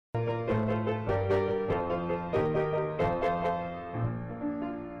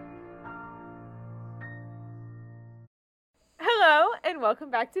welcome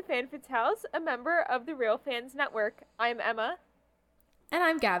back to FanFits House, a member of the Real Fans Network. I'm Emma. And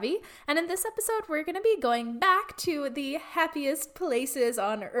I'm Gabby, and in this episode we're going to be going back to the happiest places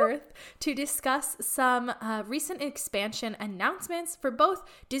on Earth to discuss some recent expansion announcements for both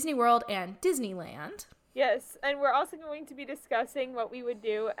Disney World and Disneyland. Yes, and we're also going to be discussing what we would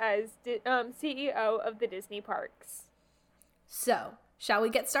do as CEO of the Disney parks. So, shall we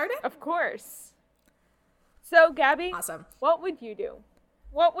get started? Of course. So, Gabby, Awesome. What would you do?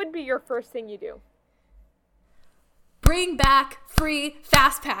 What would be your first thing you do? Bring back free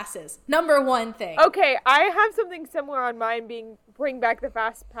fast passes. Number one thing. Okay, I have something similar on mine being bring back the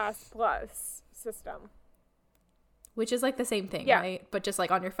Fast Pass Plus system. Which is like the same thing, yeah. Right? But just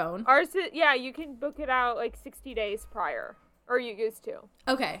like on your phone. Ours, yeah, you can book it out like 60 days prior. Or you used to.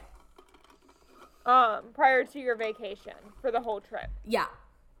 Okay. Prior to your vacation for the whole trip. Yeah.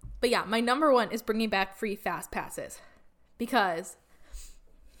 But yeah, my number one is bringing back free fast passes. Because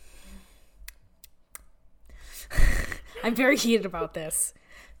I'm very heated about this.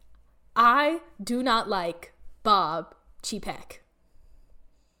 I do not like Bob Chapek.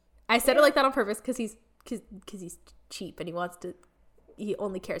 I said it like that on purpose because he's cheap and he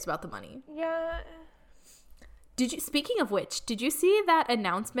only cares about the money. Yeah. Speaking of which, did you see that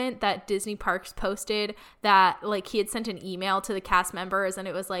announcement that Disney Parks posted that like he had sent an email to the cast members and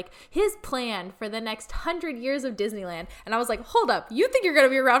it was like his plan for the next 100 years of Disneyland? And I was like, hold up, you think you're going to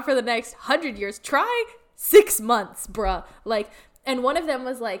be around for the next 100 years? Try 6 months, bruh. Like, and one of them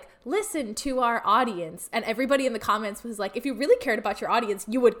was like, listen to our audience. And everybody in the comments was like, if you really cared about your audience,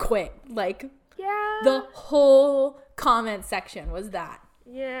 you would quit. Like, yeah. The whole comment section was that.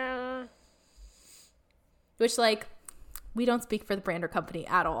 Yeah. Which, like, we don't speak for the brand or company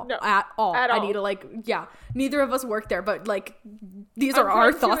at all. No, at all. At all. I need to, like, yeah. Neither of us work there, but, like, these are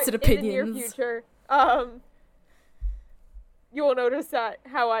our thoughts and opinions. In the near future, you will notice that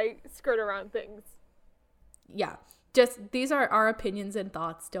how I skirt around things. Yeah. Just, these are our opinions and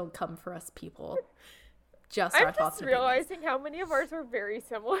thoughts. Don't come for us, people. Just our thoughts and opinions. I'm just realizing how many of ours are very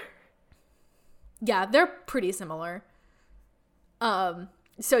similar. Yeah, they're pretty similar.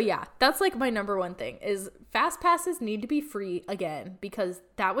 So yeah, that's like my number one thing is fast passes need to be free again because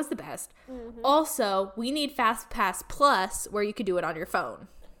that was the best. Mm-hmm. Also, we need Fast Pass Plus where you could do it on your phone.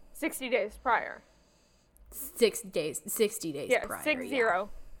 60 days prior. 60 days prior. 60.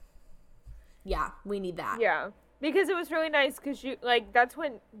 Yeah, we need that. Yeah, because it was really nice because you like that's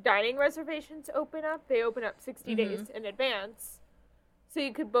when dining reservations open up. They open up 60 days in advance. So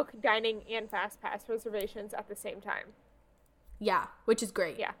you could book dining and Fast Pass reservations at the same time. Yeah, which is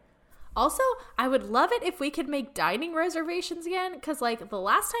great. Yeah. Also, I would love it if we could make dining reservations again, because, like, the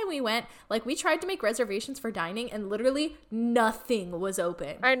last time we went, like, we tried to make reservations for dining, and literally nothing was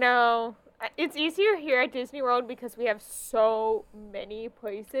open. I know. It's easier here at Disney World because we have so many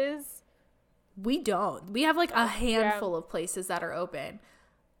places. We don't. We have, like, a handful of places that are open.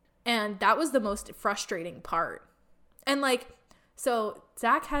 And that was the most frustrating part. And, like, so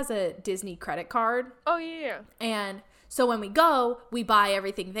Zach has a Disney credit card. Oh, yeah. And so when we go, we buy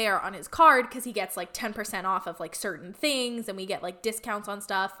everything there on his card because he gets like 10% off of like certain things and we get like discounts on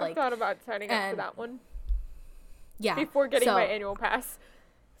stuff. I thought about signing up for that one. Yeah. Before getting my annual pass.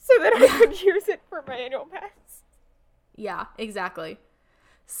 So that I could use it for my annual pass. Yeah, exactly.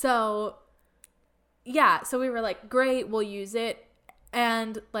 So, yeah. So we were like, great, we'll use it.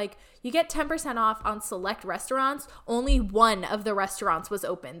 And like you get 10% off on select restaurants. Only one of the restaurants was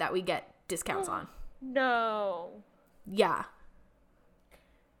open that we get discounts on. No. Yeah.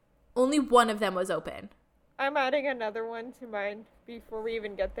 Only one of them was open. I'm adding another one to mine before we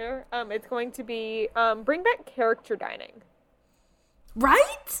even get there. It's going to be bring back character dining.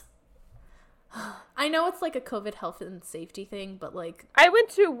 Right? I know it's like a COVID health and safety thing, but like I went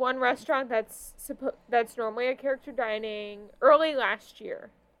to one restaurant that's normally a character dining early last year.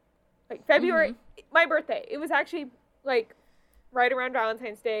 Like February, my birthday. It was actually like right around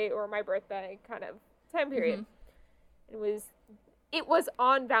Valentine's Day or my birthday kind of time period. It was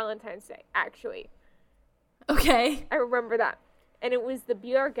on Valentine's Day, actually. Okay. I remember that. And it was the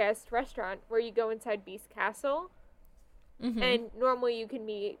Be Our Guest restaurant where you go inside Beast Castle. Mm-hmm. And normally you can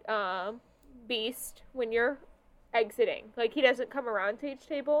meet Beast when you're exiting. Like, he doesn't come around to each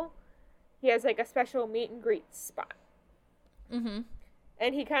table. He has, like, a special meet and greet spot. Mm-hmm.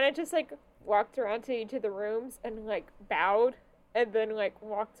 And he kind of just, like, walked around to each of the rooms and, like, bowed and then, like,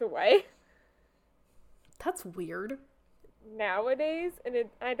 walked away. That's weird. Nowadays, and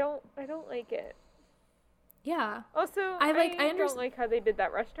I don't like it. Yeah. Also, I don't like how they did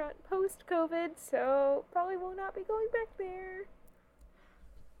that restaurant post-COVID, so probably will not be going back there.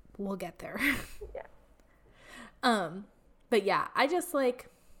 We'll get there. Yeah. But yeah, I just like,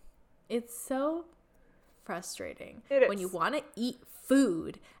 it's so frustrating when you want to eat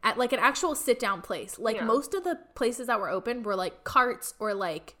food at like an actual sit down place. Like most of the places that were open were like carts or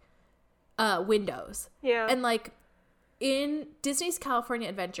like windows. Yeah. And like in Disney's California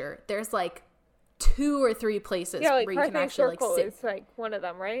Adventure, there's like 2 or 3 places like where you can actually Circle like sit. Is like one of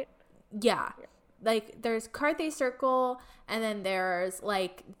them, right? Yeah. Like there's Carthay Circle, and then there's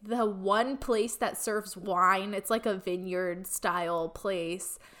like the one place that serves wine. It's like a vineyard style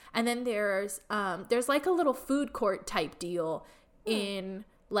place. And then there's like a little food court type deal in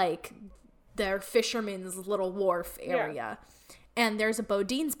like their fisherman's little wharf area. Yeah. And there's a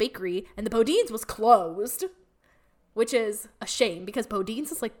Bodine's bakery, and the Bodine's was closed, which is a shame because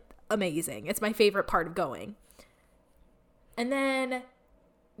Bodine's is like amazing. It's my favorite part of going. And then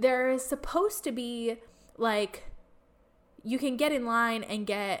there is supposed to be like, you can get in line and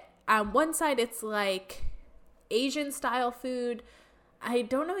get, on one side it's like Asian style food. I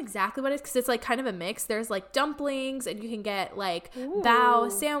don't know exactly what it is because it's like kind of a mix. There's like dumplings, and you can get like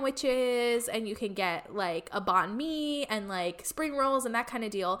bao sandwiches, and you can get like a banh mi and like spring rolls and that kind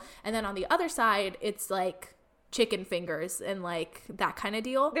of deal. And then on the other side, it's like chicken fingers and like that kind of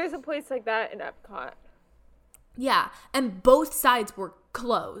deal. There's a place like that in Epcot. Yeah, and both sides were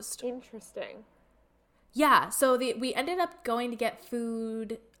closed. Interesting. Yeah, so we ended up going to get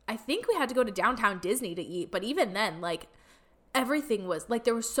food. I think we had to go to downtown Disney to eat, but even then, like, everything was like,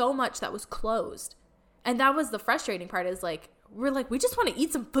 there was so much that was closed, and that was the frustrating part. Is like, we're like, we just want to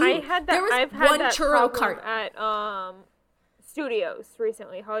eat some food. I've had one churro cart at Studios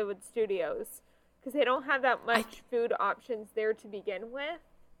recently, Hollywood Studios, because they don't have that much food options there to begin with.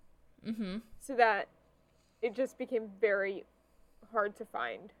 Mm-hmm. So that it just became very hard to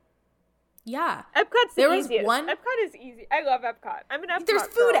find. Yeah. Epcot's the easiest. Epcot is easy. I love Epcot. I'm an Epcot There's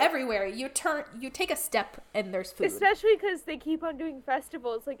food girl. Everywhere. You take a step and there's food. Especially because they keep on doing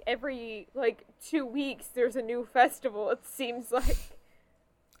festivals. Like every 2 weeks there's a new festival, it seems like.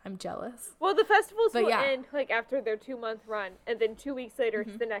 I'm jealous. Well, the festivals will end like after their 2-month run, and then 2 weeks later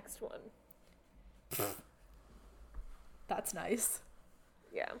it's the next one. That's nice.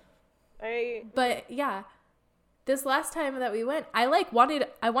 Yeah. But yeah. This last time that we went, I wanted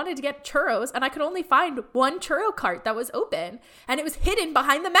to get churros, and I could only find one churro cart that was open, and it was hidden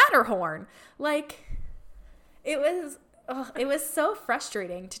behind the Matterhorn. Like, it was so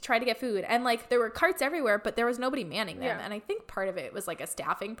frustrating to try to get food, and like there were carts everywhere, but there was nobody manning them. And I think part of it was like a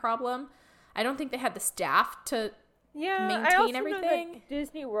staffing problem. I don't think they had the staff to maintain everything. Know that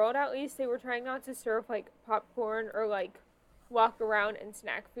Disney World, at least, they were trying not to serve like popcorn or like walk around and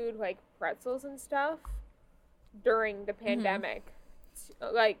snack food like pretzels and stuff during the pandemic,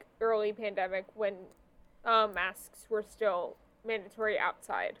 like early pandemic, when masks were still mandatory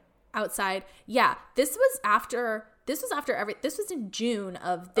outside. Yeah, this was in June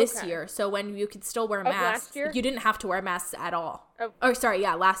of this year, so when you could still wear masks. You didn't have to wear masks at all.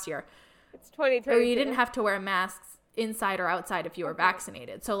 Last year. It's 2020. Or you didn't have to wear masks inside or outside if you were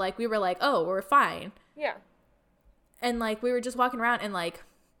vaccinated. So like we were like, oh, we're fine. Yeah. And like we were just walking around, and like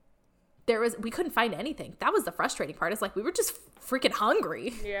we couldn't find anything. That was the frustrating part. It's like we were just freaking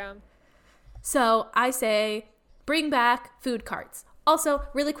hungry. Yeah. So I say, bring back food carts. Also,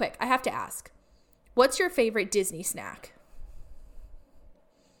 really quick, I have to ask, what's your favorite Disney snack?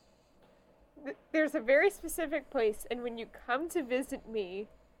 There's a very specific place, and when you come to visit me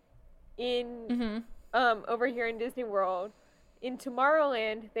in over here in Disney World, in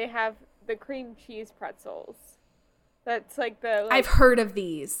Tomorrowland, they have the cream cheese pretzels. That's like the... I've heard of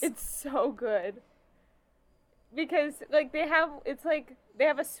these. It's so good. Because, like, they have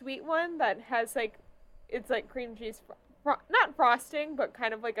a sweet one that has, like, it's like cream cheese, not frosting, but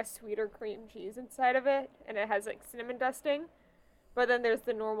kind of like a sweeter cream cheese inside of it. And it has, like, cinnamon dusting. But then there's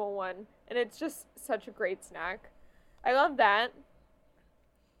the normal one. And it's just such a great snack. I love that.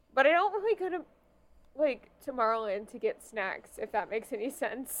 But I don't really go to, like, Tomorrowland to get snacks, if that makes any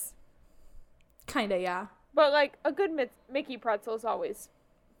sense. Kinda, yeah. But, like, a good Mickey pretzel is always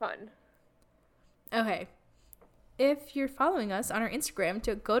fun. Okay. If you're following us on our Instagram,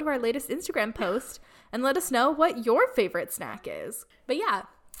 to go to our latest Instagram post and let us know what your favorite snack is. But yeah,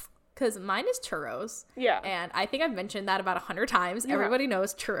 because mine is churros. Yeah. And I think I've mentioned that about 100 times. Yeah. Everybody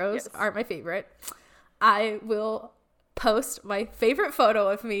knows churros are my favorite. I will post my favorite photo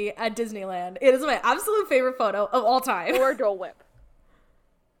of me at Disneyland. It is my absolute favorite photo of all time. Or Dole Whip.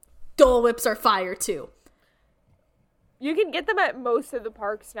 Dole Whips are fire too. You can get them at most of the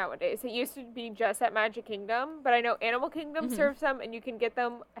parks nowadays. It used to be just at Magic Kingdom, but I know Animal Kingdom serves them, and you can get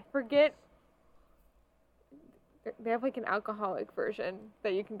them, I forget, they have like an alcoholic version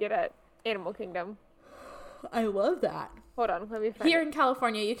that you can get at Animal Kingdom. I love that. Hold on, let me find Here it. in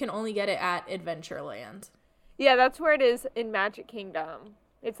California, you can only get it at Adventureland. Yeah, that's where it is in Magic Kingdom.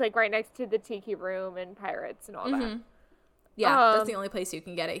 It's like right next to the Tiki Room and Pirates and all that. Yeah, that's the only place you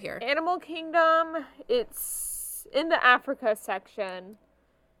can get it here. Animal Kingdom, it's in the Africa section,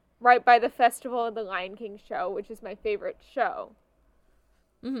 right by the Festival of the Lion King show, which is my favorite show.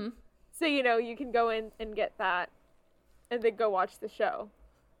 Mm-hmm. So, you can go in and get that and then go watch the show.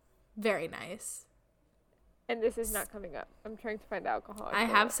 Very nice. And this is not coming up. I'm trying to find alcohol. I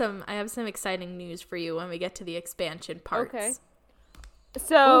have some exciting news for you when we get to the expansion parts. Okay.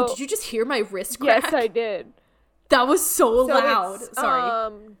 So, did you just hear my wrist crack? Yes, I did. That was so loud. It's,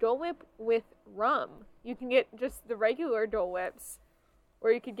 Sorry. Dole Whip with rum. You can get just the regular Dole Whips,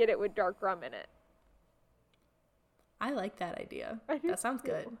 or you could get it with dark rum in it. I like that idea. I do That sounds too.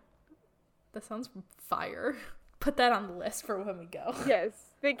 good. That sounds fire. Put that on the list for when we go. Yes,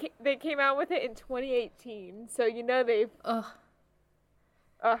 they came out with it in 2018, so they've. Ugh,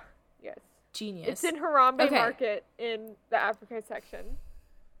 Yes. genius. It's in Harambe Okay. Market in the Africa section.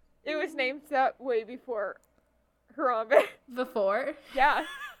 It was named that way before Harambe. Before? Yeah.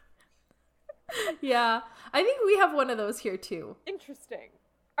 Yeah. I think we have one of those here too. Interesting.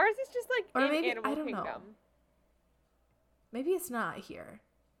 Ours is just like Or in maybe- Animal I don't know. Kingdom. Maybe it's not here.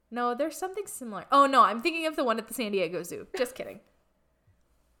 No, there's something similar. Oh no, I'm thinking of the one at the San Diego Zoo. Just kidding.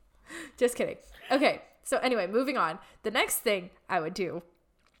 Just kidding. Okay, so anyway, moving on. The next thing I would do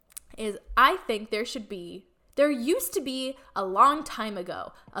is I think there used to be a long time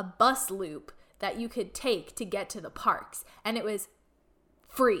ago a bus loop that you could take to get to the parks, and it was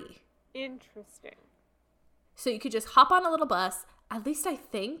free. Interesting. So you could just hop on a little bus. At least I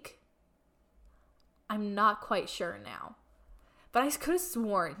think. I'm not quite sure now. But I could have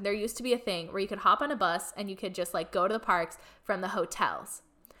sworn there used to be a thing where you could hop on a bus and you could just like go to the parks from the hotels.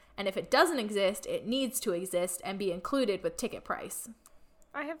 And if it doesn't exist, it needs to exist and be included with ticket price.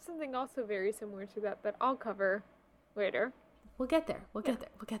 I have something also very similar to that I'll cover later. We'll get there. We'll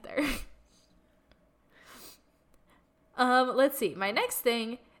get there. Let's see. My next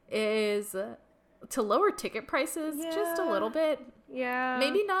thing is to lower ticket prices just a little bit. Yeah.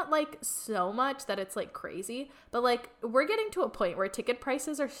 Maybe not like so much that it's like crazy, but like we're getting to a point where ticket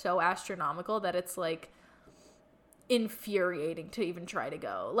prices are so astronomical that it's like infuriating to even try to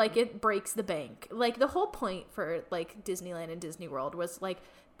go. Like it breaks the bank. Like the whole point for like Disneyland and Disney World was like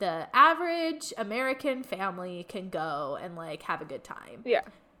the average American family can go and like have a good time. Yeah.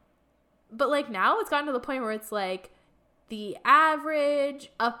 But like now it's gotten to the point where it's like the average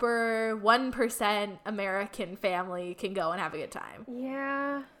upper 1% American family can go and have a good time.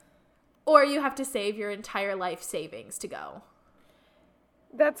 Yeah. Or you have to save your entire life savings to go.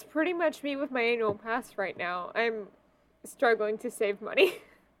 That's pretty much me with my annual pass right now. I'm struggling to save money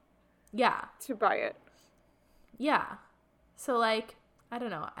Yeah. to buy it. Yeah. So like, I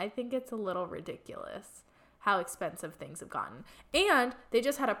don't know. I think it's a little ridiculous how expensive things have gotten. And they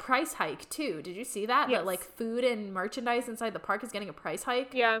just had a price hike too. Did you see that? Yes. That like food and merchandise inside the park is getting a price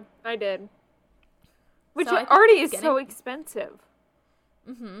hike? Yeah, I did. Which So I think already it's is so getting- expensive.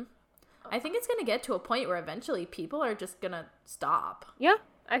 I think it's going to get to a point where eventually people are just going to stop. Yeah,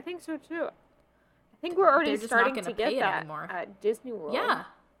 I think so too. I think we're already They're just not starting gonna to get pay it that anymore. at Disney World. Yeah.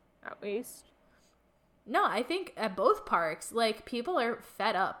 At least. No, I think at both parks, like people are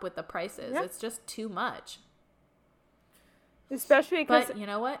fed up with the prices. Yeah. It's just too much. Especially because But you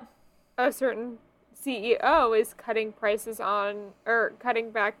know what? a certain CEO is cutting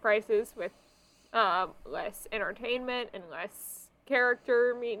back prices with less entertainment and less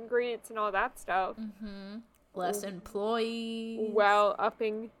character meet and greets and all that stuff, Less employees. while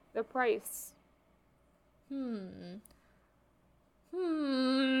upping the price.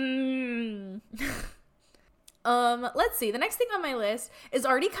 Let's see. The next thing on my list is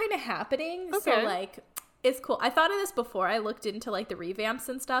already kind of happening. So Okay. like it's cool. I thought of this before I looked into like the revamps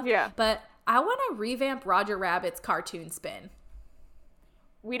and stuff. Yeah. But I want to revamp Roger Rabbit's cartoon spin.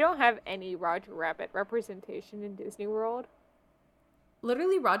 We don't have any Roger Rabbit representation in Disney World.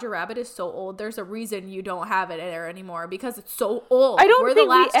 Literally, Roger Rabbit is so old. There's a reason you don't have it there anymore because it's so old. I don't We're think the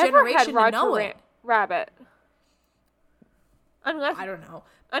last we ever generation had to Roger know it. Rabbit. Unless I don't know.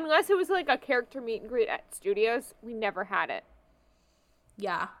 it was like a character meet and greet at studios, we never had it.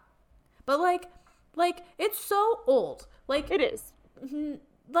 Yeah, but like it's so old. Like It is.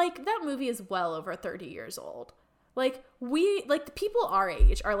 like that movie is well over 30 years old. Like the people our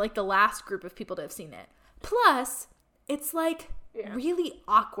age are like the last group of people to have seen it. Plus, it's like really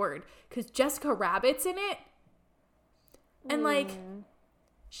awkward because Jessica Rabbit's in it, and like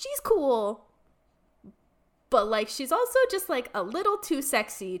she's cool, but like she's also just like a little too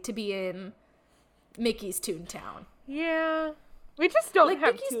sexy to be in Mickey's Toontown. Yeah. We just don't Like,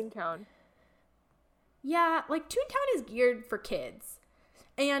 have Mickey's- Toontown. Yeah, like Toontown is geared for kids.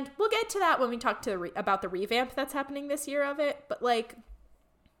 And we'll get to that when we talk about the revamp that's happening this year of it. But like,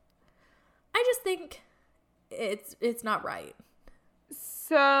 I just think it's not right.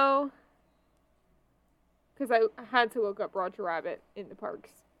 So, because I had to look up Roger Rabbit in the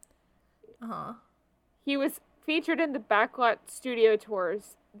parks. Uh-huh. He was featured in the Backlot Studio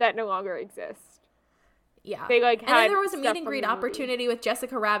tours that no longer exist. Yeah. They like And had then there was a stuff meet and from greet the movie. opportunity with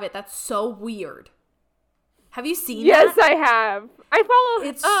Jessica Rabbit that's so weird. Have you seen Yes, that? I have. I follow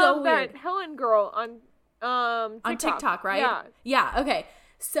It's so that weird. Helen girl on TikTok. On TikTok, right? Yeah. Yeah, okay.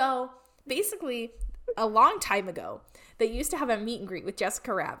 So basically, a long time ago, they used to have a meet and greet with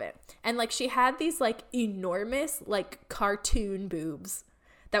Jessica Rabbit. And like she had these like enormous like cartoon boobs.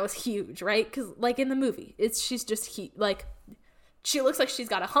 That was huge, right? Because like in the movie, she's just like she looks like she's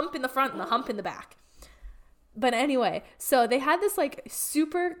got a hump in the front and a hump in the back. But anyway, so they had this like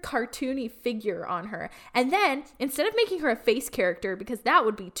super cartoony figure on her. And then instead of making her a face character, because that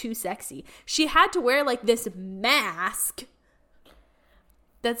would be too sexy, she had to wear like this mask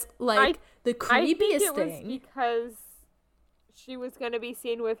that's like the I think creepiest it was thing. because she was going to be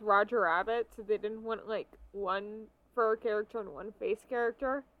seen with Roger Rabbit, so they didn't want like one fur character and one face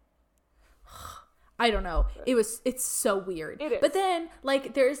character. I don't know. It's so weird. It is. But then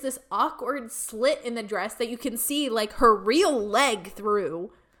like there's this awkward slit in the dress that you can see like her real leg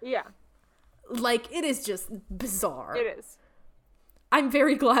through. Yeah, Like it is just bizarre. it is. I'm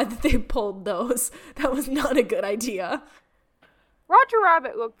very glad that they pulled those. That was not a good idea. Roger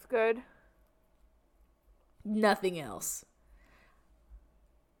Rabbit looks good. Nothing else.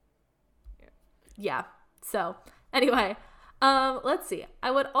 Yeah. So, anyway, let's see.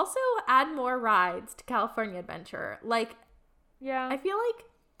 I would also add more rides to California Adventure. Like, Yeah. I feel like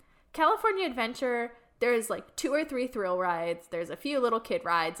California Adventure, there's like 2 or 3 thrill rides, there's a few little kid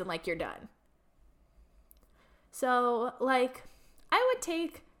rides, and like you're done. So, like, I would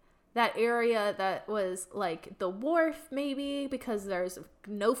take that area that was like the wharf, maybe, because there's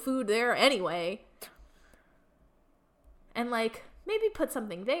no food there anyway. And like, maybe put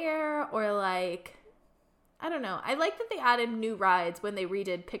something there, or like, I don't know. I like that they added new rides when they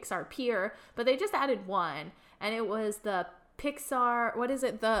redid Pixar Pier, but they just added one, and it was the Pixar, what is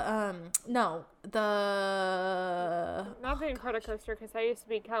it? The not the Incredicoaster, because I used to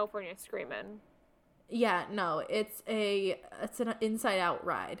be California Screamin'. Yeah, no, it's an Inside Out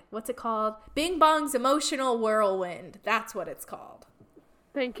ride. What's it called? Bing Bong's Emotional Whirlwind. That's what it's called.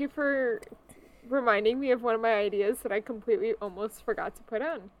 Thank you for reminding me of one of my ideas that I completely almost forgot to put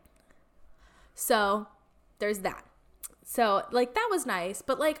on. So, there's that. So, like, that was nice,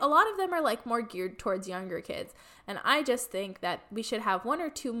 but like a lot of them are like more geared towards younger kids. And I just think that we should have 1 or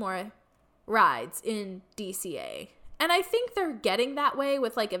 2 more rides in DCA. And I think they're getting that way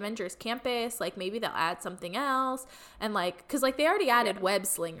with like Avengers Campus. Like maybe they'll add something else, and like, cause like they already added Web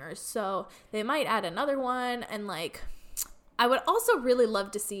Slingers, so they might add another one. And like, I would also really love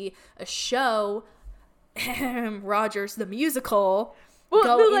to see a show, Rogers the Musical,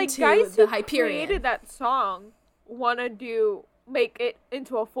 go into guys the who Hyperion. created that song want to make it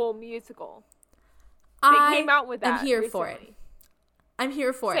into a full musical. They came out with that. I'm here for it. recently. I'm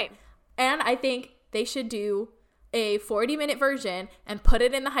here for Same. it. And I think they should do a 40-minute version and put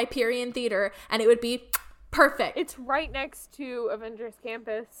it in the Hyperion Theater, and it would be perfect. It's right next to Avengers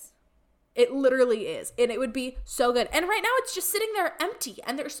Campus. It literally is. And it would be so good. And right now it's just sitting there empty.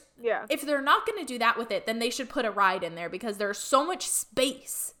 And there's, Yeah. if they're not going to do that with it, then they should put a ride in there because there's so much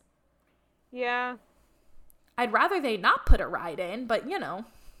space. Yeah. I'd rather they not put a ride in, but you know.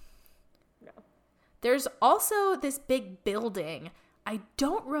 No. There's also this big building. I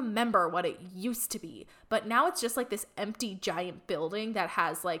don't remember what it used to be, but now it's just like this empty giant building that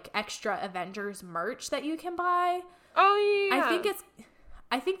has like extra Avengers merch that you can buy. Oh, yeah.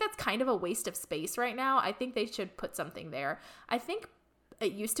 I think that's kind of a waste of space right now. I think they should put something there. I think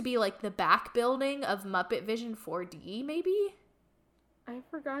it used to be like the back building of Muppet Vision 4D, maybe? I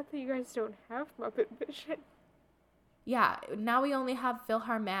forgot that you guys don't have Muppet Vision. Yeah, now we only have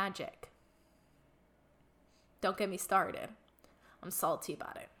PhilharMagic. Don't get me started. I'm salty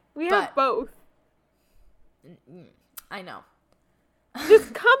about it. We have both. I know.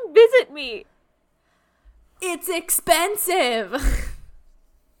 Just come visit me. It's expensive.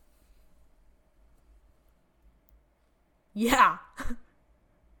 Yeah.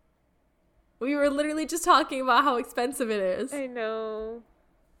 We were literally just talking about how expensive it is. I know.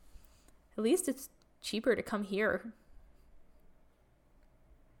 At least it's cheaper to come here.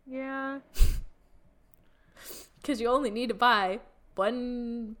 Yeah. Because you only need to buy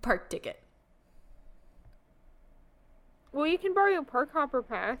 1 park ticket. Well, you can borrow a park hopper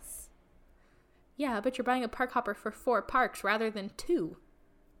pass. Yeah, but you're buying a park hopper for 4 parks rather than 2.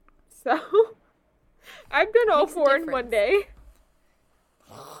 So, I've done all Makes a 4 in one difference. day.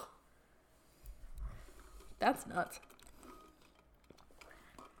 That's nuts.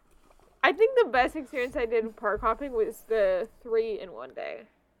 I think the best experience I did with park hopping was the 3 in one day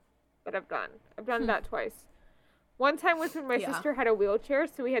that I've done. I've done that twice. One time was when my sister had a wheelchair,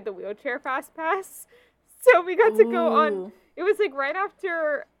 so we had the wheelchair fast pass. So we got to go on. It was like right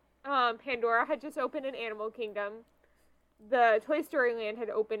after Pandora had just opened in Animal Kingdom. The Toy Story Land had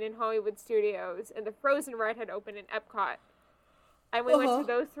opened in Hollywood Studios, and the Frozen ride had opened in Epcot. And we went to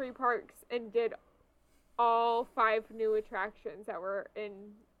those 3 parks and did all 5 new attractions that were in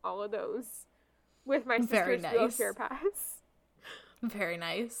all of those with my sister's wheelchair pass. Very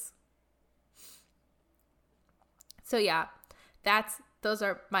nice. So yeah, those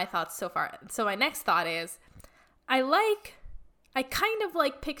are my thoughts so far. So my next thought is, I kind of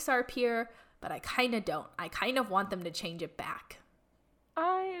like Pixar Pier, but I kind of don't. I kind of want them to change it back.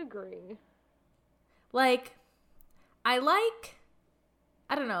 I agree. Like, I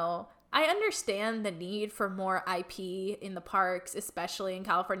don't know. I understand the need for more IP in the parks, especially in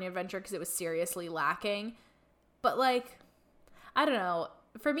California Adventure, because it was seriously lacking. But, like, I don't know.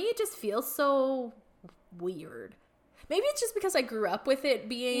 For me, it just feels so weird. Maybe it's just because I grew up with it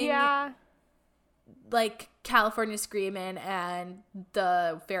being, like, California Screamin' and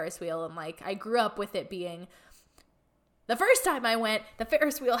the Ferris wheel. And, like, I grew up with it being... The first time I went, the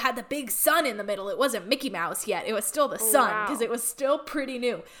Ferris wheel had the big sun in the middle. It wasn't Mickey Mouse yet. It was still the sun because it was still pretty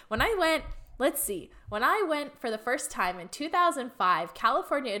new. When I went for the first time in 2005,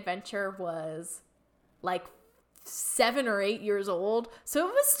 California Adventure was like 7 or 8 years old. So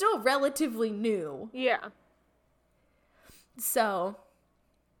it was still relatively new. Yeah. So,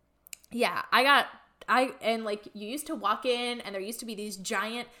 yeah, and like you used to walk in and there used to be these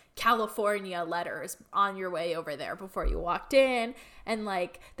giant California letters on your way over there before you walked in, and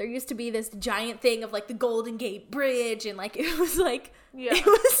like there used to be this giant thing of like the Golden Gate Bridge, and like it was like it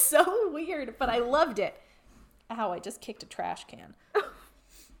was so weird, but I loved it. Ow, I just kicked a trash can.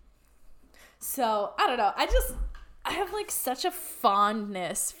 So I don't know, I have like such a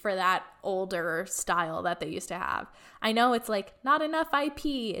fondness for that older style that they used to have. I know it's like not enough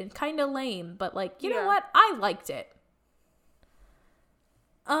IP and kind of lame, but like, you know what? I liked it.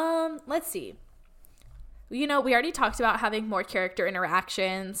 Let's see. You know, we already talked about having more character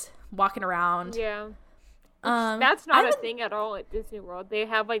interactions, walking around. Yeah. That's not a thing at all at Disney World. They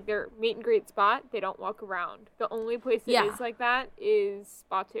have like their meet and greet spot. They don't walk around. The only place it is like that is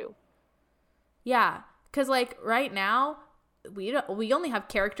Spa 2. Yeah. Because, like, right now, we only have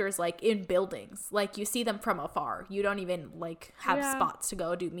characters, like, in buildings. Like, you see them from afar. You don't even, like, have spots to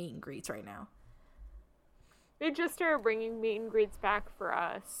go do meet and greets right now. They just started bringing meet and greets back for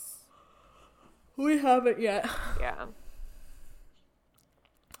us. We haven't yet. Yeah.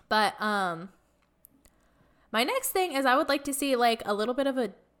 But, my next thing is I would like to see, like, a little bit of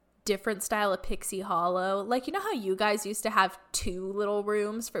a different style of Pixie Hollow. Like, you know how you guys used to have 2 little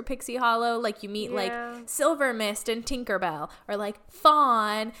rooms for Pixie Hollow? Like, you meet like Silver Mist and Tinkerbell, or like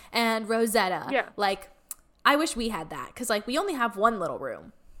Fawn and Rosetta. Yeah. Like, I wish we had that, because like we only have 1 little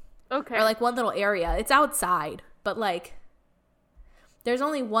room. Okay. Or like 1 little area. It's outside, but like there's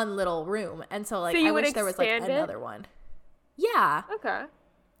only 1 little room, and so like I wish there was like another one. Yeah. Okay.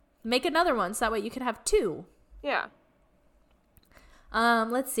 Make another one so that way you could have 2. Yeah.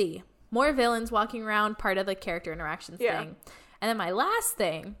 Let's see. More villains walking around, part of the character interactions thing. And then my last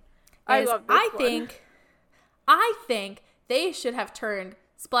thing is I think they should have turned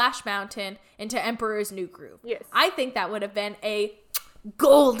Splash Mountain into Emperor's New Groove. Yes. I think that would have been a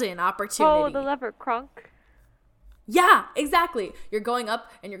golden opportunity. Oh, the lever crunk. Yeah, exactly. You're going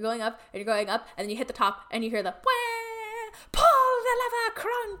up and you're going up and you're going up, and then you hit the top and you hear the wah, pull the lever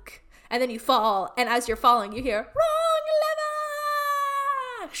crunk. And then you fall, and as you're falling, you hear wrong lever.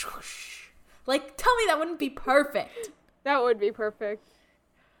 Like, tell me that wouldn't be perfect. That would be perfect.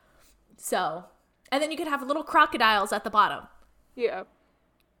 So, and then you could have little crocodiles at the bottom. Yeah.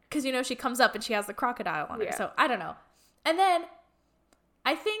 Because, you know, she comes up and she has the crocodile on her. So, I don't know. And then,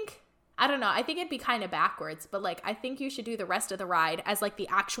 I think it'd be kind of backwards, but, like, I think you should do the rest of the ride as, like, the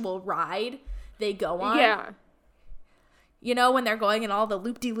actual ride they go on. Yeah. You know, when they're going in all the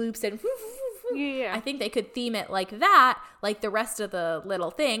loop-de-loops and yeah. I think they could theme it like that, like the rest of the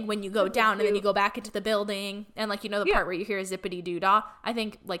little thing when you go down and then you go back into the building, and like, you know, the part where you hear zippity-doo-dah. I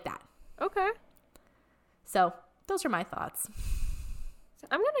think like that. Okay. So those are my thoughts. So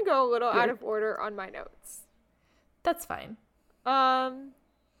I'm gonna go a little out of order on my notes. That's fine. And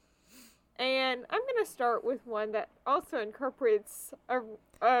And I'm going to start with one that also incorporates a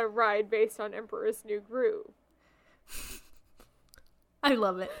ride based on Emperor's New Groove. I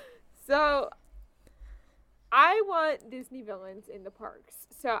love it. So, I want Disney villains in the parks.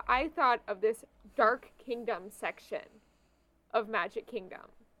 So, I thought of this Dark Kingdom section of Magic Kingdom.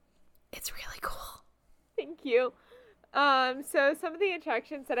 It's really cool. Thank you. So some of the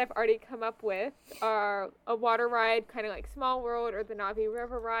attractions that I've already come up with are a water ride, kind of like Small World, or the Navi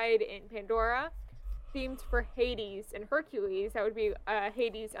River ride in Pandora, themed for Hades and Hercules. That would be a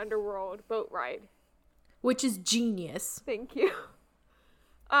Hades Underworld boat ride. Which is genius. Thank you.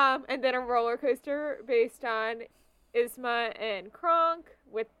 And then a roller coaster based on Yzma and Kronk,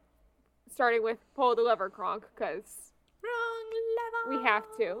 starting with Pull the Lever Kronk, because we have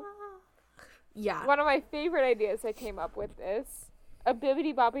to. Yeah. One of my favorite ideas I came up with is a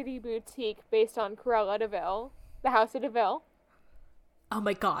Bibbidi Bobbidi Boutique based on Cruella de Vil, the House of de Vil. Oh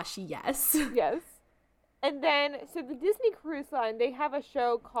my gosh, yes. Yes. And then, so the Disney Cruise Line, they have a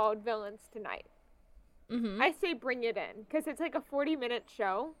show called Villains Tonight. Mm-hmm. I say bring it in, because it's like a 40-minute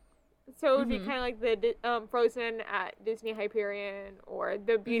show. So it would be kind of like the Frozen at Disney Hyperion, or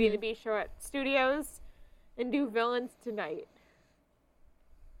the Beauty and the Beast show at Studios, and do Villains Tonight.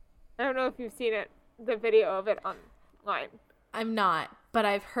 I don't know if you've seen the video of it online. I'm not, but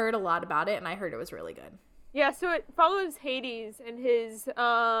I've heard a lot about it, and I heard it was really good. Yeah, so it follows Hades, and his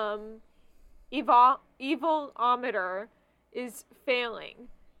evil-ometer is failing.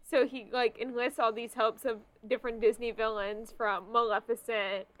 So he, enlists all these helps of different Disney villains, from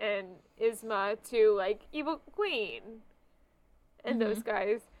Maleficent and Yzma to, Evil Queen and those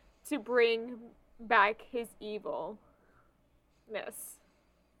guys, to bring back his evilness.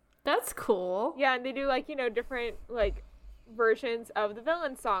 That's cool. Yeah, and they do, different, versions of the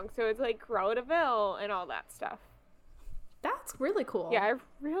villain song. So it's, Cruella de Vil and all that stuff. That's really cool. Yeah, I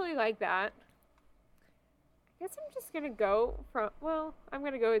really like that. I guess I'm just going to go I'm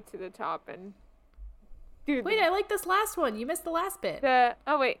going to go to the top and do Wait, I like this last one. You missed the last bit.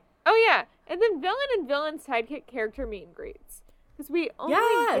 Oh, yeah. And then villain and villain sidekick character meet and greets. Because we only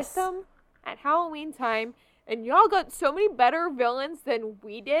get them at Halloween time. And y'all got so many better villains than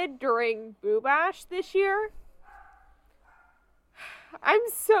we did during Boo Bash this year. I'm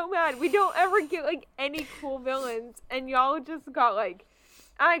so mad. We don't ever get, any cool villains. And y'all just got,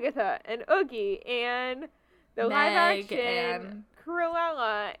 Agatha and Oogie and the live action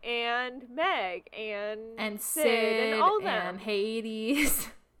Cruella and Meg and Sid and all them. And Hades.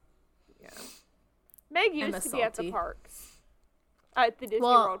 Yeah. Meg used to be at the parks. At the Disney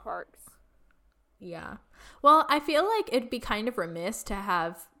World parks. Yeah. Well, I feel like it'd be kind of remiss to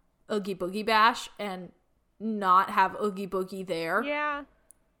have Oogie Boogie Bash and not have Oogie Boogie there. Yeah.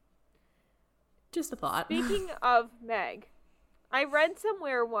 Just a thought. Speaking of Meg, I read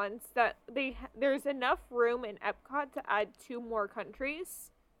somewhere once that there's enough room in Epcot to add 2 more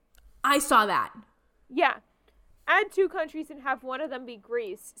countries. I saw that. Yeah. Add 2 countries and have one of them be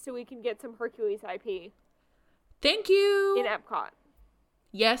Greece so we can get some Hercules IP. Thank you. In Epcot.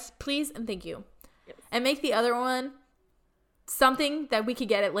 Yes, please, and thank you. Yes. And make the other one something that we could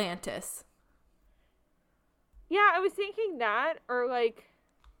get Atlantis. Yeah, I was thinking that, or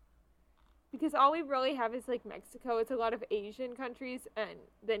because all we really have is Mexico. It's a lot of Asian countries, and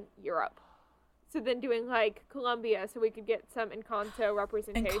then Europe. So then doing Colombia, so we could get some Encanto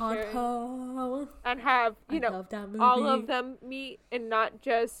representation. Encanto. And have, all of them meet, and not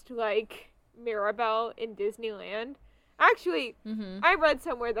just Mirabelle in Disneyland. Actually, I read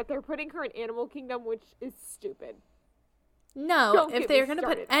somewhere that they're putting her in Animal Kingdom, which is stupid. No, if they're going to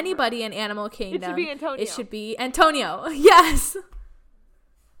put anybody in Animal Kingdom, it should be Antonio. It should be Antonio. Yes. So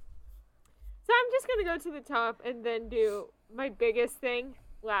I'm just going to go to the top and then do my biggest thing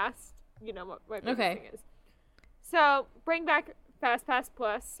last. You know what my biggest thing is. So, bring back FastPass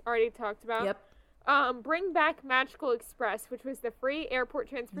Plus. Already talked about. Yep. Bring back Magical Express, which was the free airport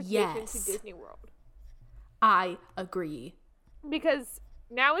transportation to Disney World. I agree. Because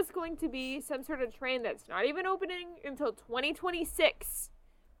now it's going to be some sort of train that's not even opening until 2026.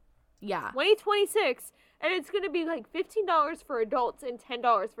 Yeah. 2026. And it's going to be $15 for adults and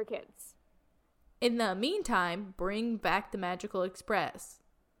 $10 for kids. In the meantime, bring back the Magical Express.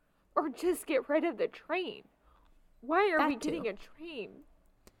 Or just get rid of the train. Why are we getting a train?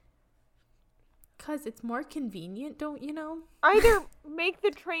 Because it's more convenient, don't you know? Either make the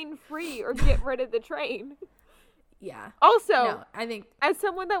train free or get rid of the train. Yeah. Also, no, I think as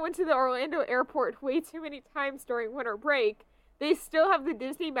someone that went to the Orlando airport way too many times during winter break, they still have the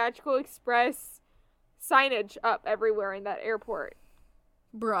Disney Magical Express signage up everywhere in that airport.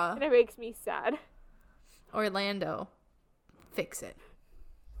 Bruh. And it makes me sad. Orlando. Fix it.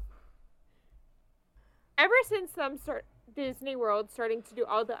 ever since Disney World starting to do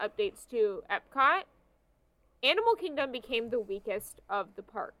all the updates to Epcot, Animal Kingdom became the weakest of the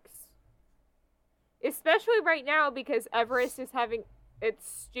parks. Especially right now because Everest is having its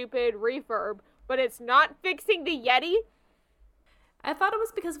stupid refurb, but it's not fixing the Yeti. I thought it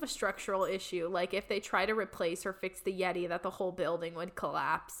was because of a structural issue. Like, if they try to replace or fix the Yeti, that the whole building would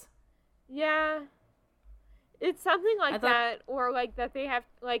collapse. Yeah. It's something like that, or like that they have,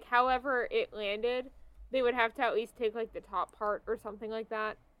 like, however it landed, they would have to at least take, like, the top part or something like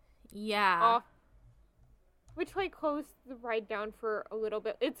that. Yeah. Off. Which, like, closed the ride down for a little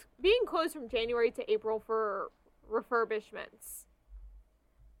bit. It's being closed from January to April for refurbishments.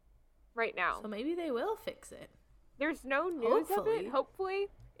 Right now. So maybe they will fix it. There's no news of it, hopefully.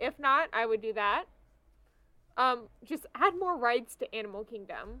 If not, I would do that. Just add more rides to Animal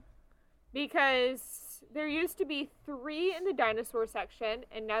Kingdom. Because there used to be 3 in the dinosaur section,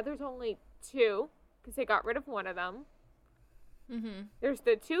 and now there's only 2, because they got rid of one of them. Mm-hmm. There's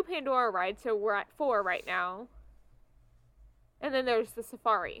the 2 Pandora rides, so we're at 4 right now. And then there's the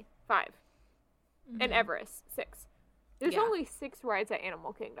Safari, 5. Mm-hmm. And Everest, 6. There's only 6 rides at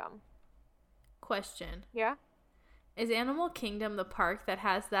Animal Kingdom. Question. Yeah? Is Animal Kingdom the park that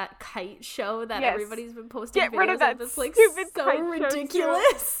has that kite show that Yes. everybody's been posting Get videos rid of that It's like stupid so kite show,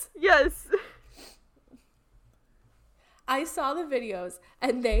 ridiculous. Yes. I saw the videos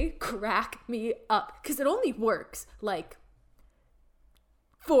and they crack me up because it only works like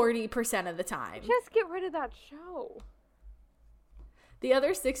 40% of the time. Just get rid of that show. The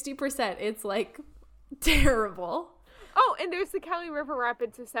other 60%, it's like terrible. Oh, and there's the Cali River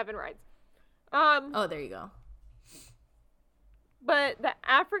Rapids of 7 rides. Oh, there you go. But the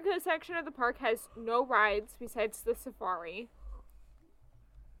Africa section of the park has no rides besides the safari.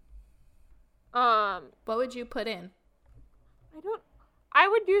 What would you put in? I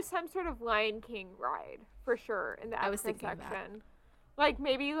would do some sort of Lion King ride for sure in the Africa section. That. Like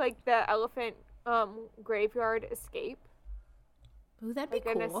maybe like the elephant graveyard escape. Ooh, that'd be like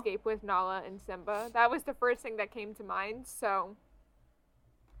cool. An escape with Nala and Simba. That was the first thing that came to mind, so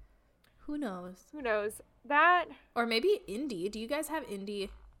who knows? Who knows? That or maybe Indy. Do you guys have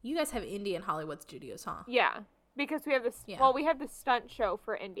Indy? You guys have Indy in Hollywood Studios, huh? Yeah, because we have this. Yeah. Well, we have the stunt show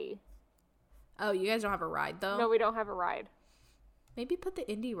for Indy. Oh, you guys don't have a ride though? No, we don't have a ride. Maybe put the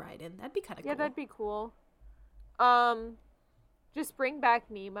Indy ride in. That'd be kind of cool. Yeah, that'd be cool. Just bring back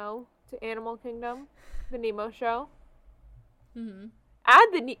Nemo to Animal Kingdom, the Nemo show. Mm-hmm. Add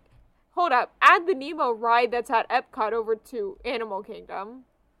the Nemo ride that's at Epcot over to Animal Kingdom.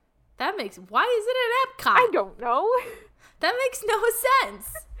 Why is it at Epcot? I don't know. That makes no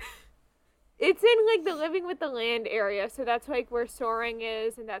sense. It's in, like, the Living with the Land area, so that's, like, where Soaring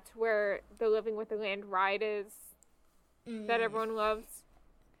is, and that's where the Living with the Land ride is that everyone loves.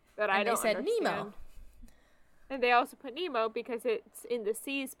 That I don't understand. They said Nemo. And they also put Nemo because it's in the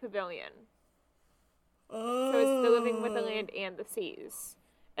Seas Pavilion. Oh. So it's the Living with the Land and the Seas.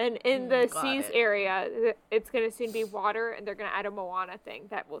 And in the Seas area, it's going to soon be water, and they're going to add a Moana thing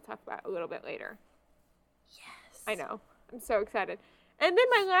that we'll talk about a little bit later. Yes. I know. I'm so excited. And then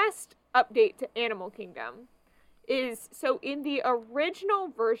my last update to Animal Kingdom is, so in the original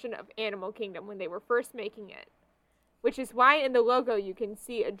version of Animal Kingdom, when they were first making it, which is why in the logo you can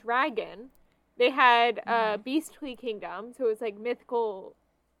see a dragon, they had Beastly Kingdom, so it was like mythical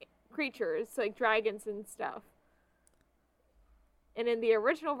creatures, like dragons and stuff. And in the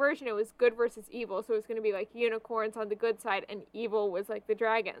original version, it was good versus evil, so it was going to be like unicorns on the good side, and evil was like the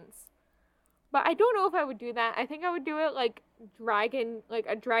dragons. But I don't know if I would do that. I think I would do it like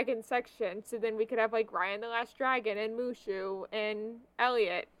a dragon section, so then we could have like Ryan the Last Dragon and Mushu and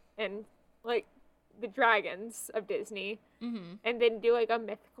Elliot and like the dragons of Disney. Mm-hmm. And then do like a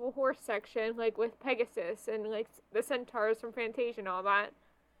mythical horse section, like with Pegasus and like the centaurs from Fantasia and all that.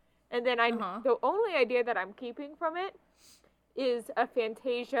 And then the only idea that I'm keeping from it is a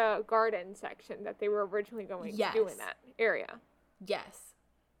Fantasia garden section that they were originally going to do in that area. Yes.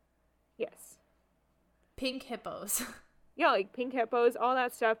 Yes. Pink hippos. Yeah, like pink hippos, all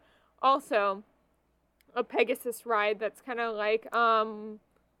that stuff. Also, a Pegasus ride that's kind of like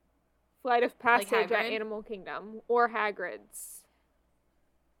Flight of Passage like at Animal Kingdom or Hagrid's.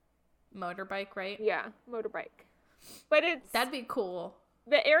 Motorbike, right? Yeah, motorbike. But that'd be cool.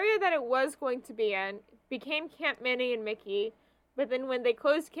 The area that it was going to be in became Camp Minnie and Mickey, but then when they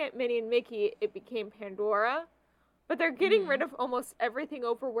closed Camp Minnie and Mickey, it became Pandora. But they're getting rid of almost everything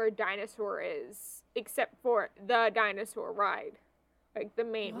over where Dinosaur is, except for the Dinosaur ride. Like the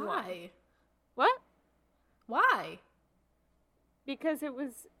main one. Why? What? Why? Because it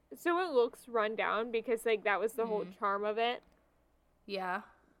was... So it looks run down because, like, that was the whole charm of it. Yeah.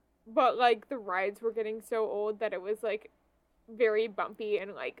 but like the rides were getting so old that it was like very bumpy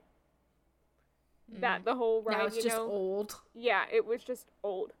and like that the whole ride, Now it's just old. Yeah, it was just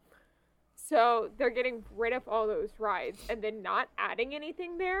old. So they're getting rid of all those rides and then not adding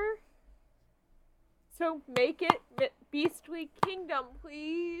anything there. So make it Beastly Kingdom,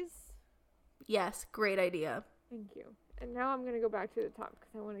 please. Yes, great idea. Thank you. And now I'm going to go back to the top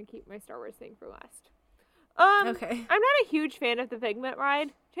because I want to keep my Star Wars thing for last. Okay. I'm not a huge fan of the Figment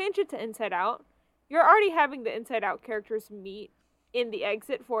ride. Change it to Inside Out. You're already having the Inside Out characters meet in the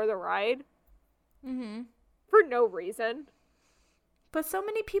exit for the ride. Mm-hmm. For no reason. But so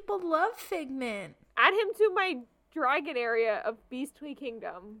many people love Figment. Add him to my dragon area of Beastly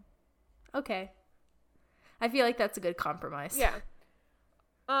Kingdom. Okay. I feel like that's a good compromise. Yeah.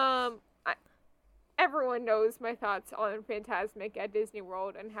 Everyone knows my thoughts on Fantasmic at Disney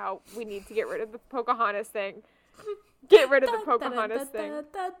World and how we need to get rid of the Pocahontas thing. Get rid of the Pocahontas thing.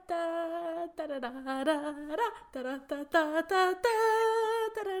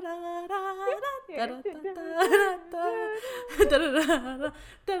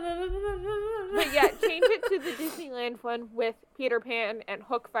 But yeah, change it to the Disneyland one with Peter Pan and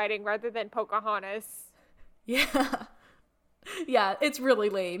Hook fighting rather than Pocahontas. Yeah. Yeah, it's really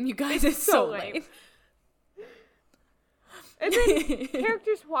lame, you guys. It's so lame. And then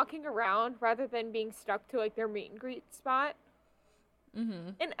characters walking around rather than being stuck to like their meet and greet spot. Mm-hmm.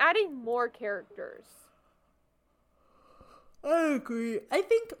 And adding more characters. I agree. I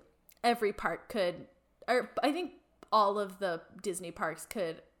think every park could, or I think all of the Disney parks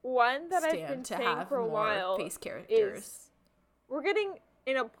could. One that I've been saying for a while face characters. Is we're getting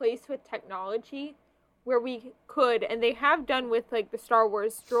in a place with technology where we could, and they have done with like the Star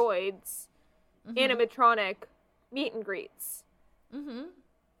Wars droids, animatronic meet and greets. Mm-hmm.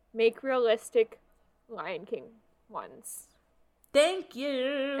 Make realistic Lion King ones. Thank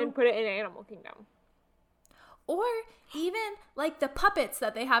you. And put it in Animal Kingdom. Or even like the puppets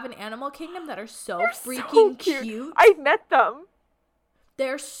that they have in Animal Kingdom that are They're freaking cute. I've met them.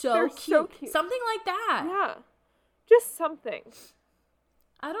 They're so cute. Something like that. Yeah. Just something.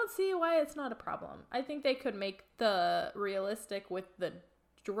 I don't see why it's not a problem. I think they could make the realistic with the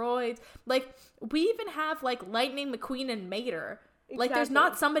droids. Like, we even have, like, Lightning McQueen and Mater. Exactly. Like, there's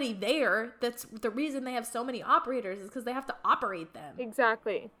not somebody there. That's the reason they have so many operators is because they have to operate them.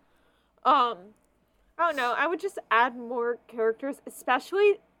 Exactly. I don't know. I would just add more characters,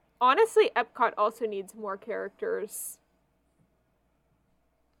 especially, honestly, Epcot also needs more characters.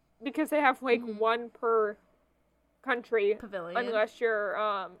 Because they have, like, one per country. Pavilion. Unless you're,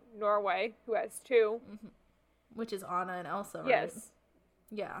 Norway, who has two. Mm-hmm. Which is Anna and Elsa, right? Yes.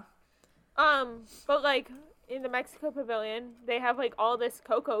 Yeah. But, like, in the Mexico Pavilion, they have, like, all this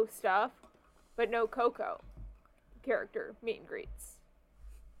Coco stuff, but no Coco character meet and greets.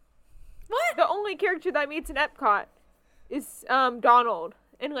 What? The only character that meets in Epcot is, Donald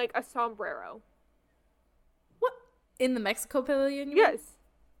in, like, a sombrero. What? In the Mexico Pavilion? Yes.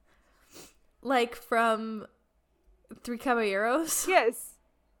 Like, from Three Caballeros? Yes.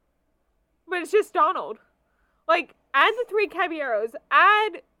 But it's just Donald. Like, add the Three Caballeros,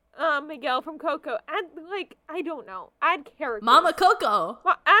 add Miguel from Coco, add, like, I don't know, add characters. Mama Coco.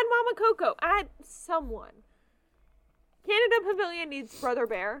 Add Mama Coco, add someone. Canada Pavilion needs Brother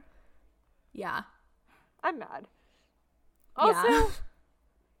Bear. Yeah. I'm mad. Also,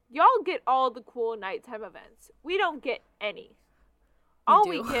 y'all get all the cool nighttime events. We don't get any. All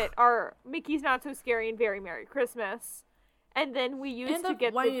we get are Mickey's Not So Scary and Very Merry Christmas. And then we used to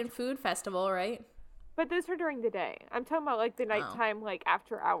get the Wine and Food Festival, right? But those are during the day. I'm talking about, like, the nighttime, like,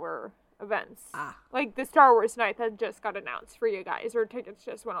 after-hour events. Like, the Star Wars night that just got announced for you guys, or tickets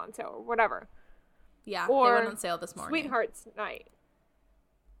just went on sale, or whatever. Yeah, or they went on sale this morning. Sweethearts night.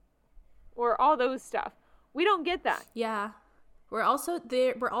 Or all those stuff. We don't get that. Yeah. We're also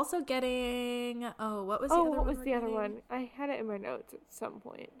getting... Oh, what was the other one? Oh, what was the other one? I had it in my notes at some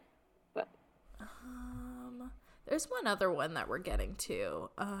point. But... there's one other one that we're getting to.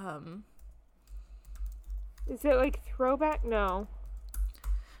 Is it like Throwback? No.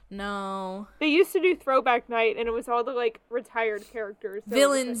 They used to do Throwback Night, and it was all the, like, retired characters. So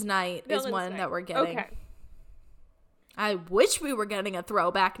Villains Night is one that we're getting. Okay. I wish we were getting a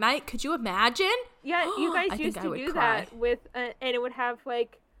Throwback Night. Could you imagine? Yeah, you guys used to do that with, and it would have,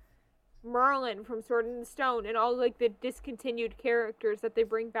 like, Merlin from Sword in the Stone and all, like, the discontinued characters that they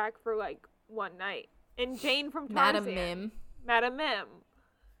bring back for, like, one night. And Jane from Tarzan. Madame Mim.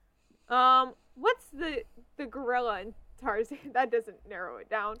 What's the gorilla in Tarzan? That doesn't narrow it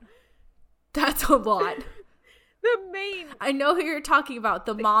down. That's a lot. The main... I know who you're talking about.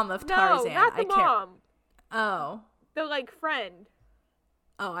 The mom of Tarzan. No, not the mom. Oh. The, like, friend.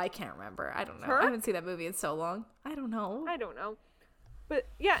 Oh, I can't remember. I don't know. Her? I haven't seen that movie in so long. I don't know. I don't know. But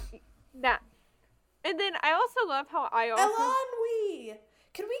yeah, that. And then I also love how I also... Elanwi!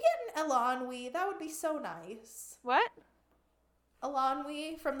 Can we get an Elanwi? That would be so nice. What?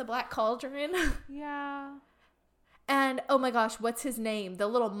 Elanwi from the Black Cauldron. Yeah. And, oh my gosh, what's his name? The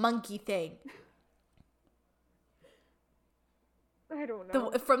little monkey thing. I don't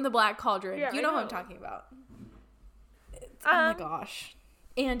know. From the Black Cauldron. Yeah, you know who I'm talking about. Oh my gosh.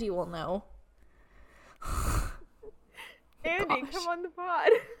 Andy will know. Andy, gosh. come on the pod.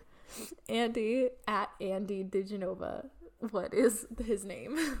 Andy at Andy Digenova. What is his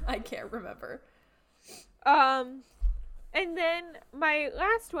name? I can't remember. And then my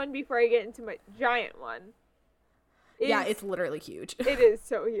last one before I get into my giant one. Yeah, it's literally huge. It is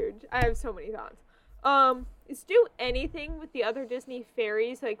so huge. I have so many thoughts. Is do anything with the other Disney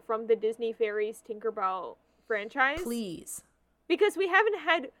fairies, like from the Disney Fairies Tinkerbell franchise. Please. Because we haven't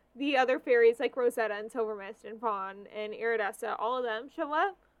had the other fairies like Rosetta and Silver Mist and Fawn and Iridessa, all of them show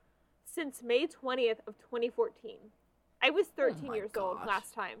up since May 20th of 2014. I was 13 years old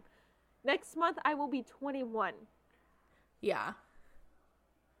last time. Next month I will be 21. Yeah.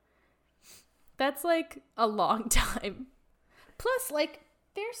 That's like a long time. Plus, like,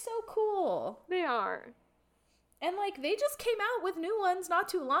 they're so cool. They are. And like they just came out with new ones not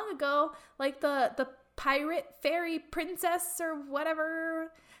too long ago, like the pirate fairy princess or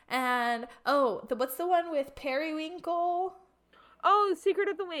whatever. And what's the one with Periwinkle? Oh, Secret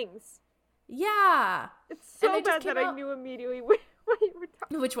of the Wings. Yeah. It's so bad that I knew immediately what you were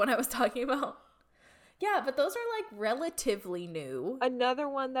talking about. Which one I was talking about. Yeah, but those are like relatively new. Another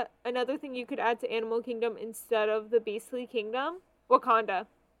thing you could add to Animal Kingdom instead of the Beastly Kingdom, Wakanda.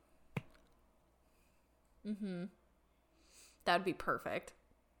 Mm-hmm. That would be perfect.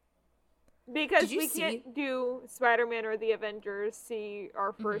 Because we can't do Spider-Man or the Avengers, see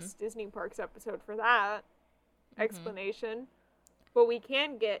our first Disney Parks episode for that explanation. But we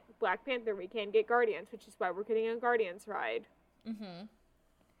can get Black Panther, we can get Guardians, which is why we're getting a Guardians ride. Mm-hmm.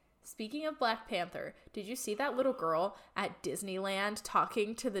 Speaking of Black Panther, did you see that little girl at Disneyland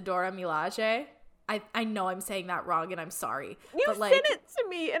talking to the Dora Milaje? I know I'm saying that wrong and I'm sorry. You but sent it to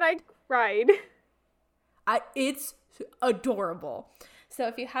me and I cried. It's adorable. So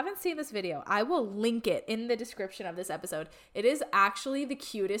if you haven't seen this video, I will link it in the description of this episode. It is actually the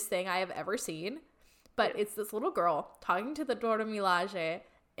cutest thing I have ever seen. But it's this little girl talking to the Dora Milaje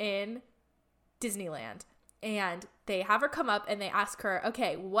in Disneyland. And they have her come up and they ask her,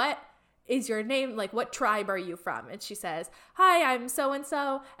 okay, what is your name? Like, what tribe are you from? And she says, hi, I'm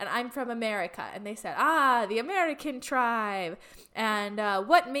so-and-so, and I'm from America. And they said, the American tribe. And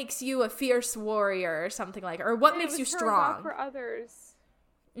what makes you a fierce warrior or something like, or what makes you strong? For others.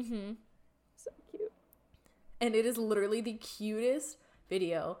 Mm-hmm. So cute. And it is literally the cutest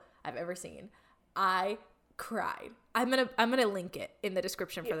video I've ever seen. I cried. I'm gonna link it in the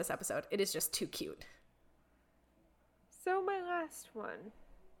description for this episode. It is just too cute. So my last one.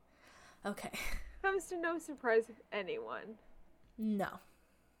 Okay. Comes to no surprise of anyone. No.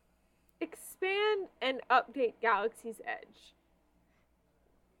 Expand and update Galaxy's Edge.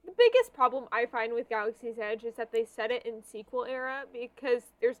 The biggest problem I find with Galaxy's Edge is that they set it in sequel era because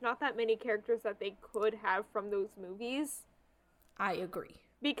there's not that many characters that they could have from those movies. I agree.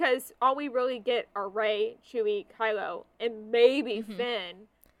 Because all we really get are Rey, Chewie, Kylo, and maybe Finn.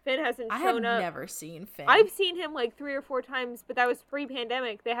 Finn hasn't shown up. I have never seen Finn. I've seen him like 3 or 4 times, but that was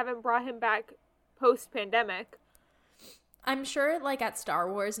pre-pandemic. They haven't brought him back post-pandemic. I'm sure like at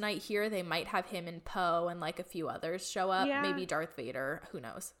Star Wars night here, they might have him and Poe and like a few others show up. Yeah. Maybe Darth Vader. Who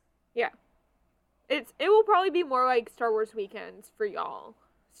knows? Yeah. It will probably be more like Star Wars weekends for y'all.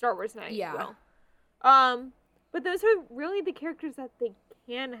 Star Wars night. Yeah. But those are really the characters that they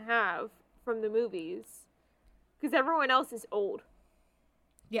can have from the movies. Because everyone else is old.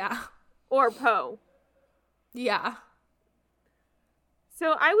 Yeah. Or Poe. Yeah.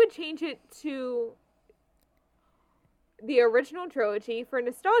 So I would change it to the original trilogy for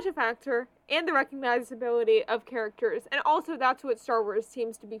nostalgia factor and the recognizability of characters. And also that's what Star Wars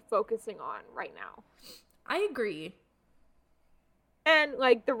seems to be focusing on right now. I agree. And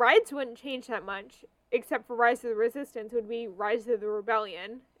like the rides wouldn't change that much, except for Rise of the Resistance would be Rise of the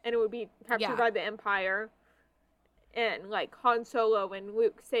Rebellion. And it would be captured by the Empire. And like Han Solo and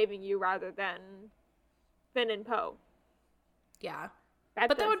Luke saving you rather than Finn and Poe. Yeah.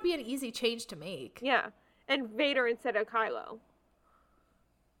 But that would be an easy change to make. Yeah. And Vader instead of Kylo.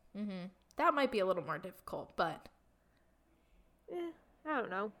 Mm-hmm. That might be a little more difficult, but... I don't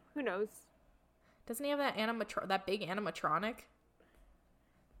know. Who knows? Doesn't he have that big animatronic?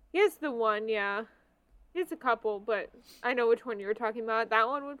 He has the one, yeah. It's a couple, but I know which one you're talking about. That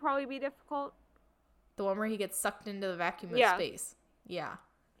one would probably be difficult. The one where he gets sucked into the vacuum of space. Yeah.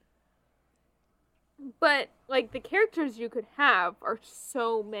 But, like, the characters you could have are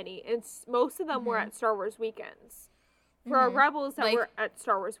so many. And most of them were at Star Wars weekends. For our Rebels that were at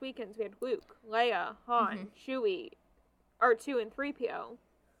Star Wars weekends, we had Luke, Leia, Han, Chewie, R2, and 3PO.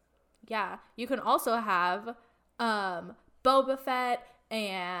 Yeah. You can also have Boba Fett,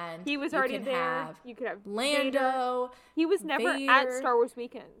 and he was already there. You could have Lando. Vader. He was never at Star Wars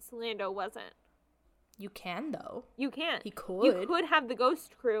weekends. Lando wasn't. You can, though. You can. He could. You could have the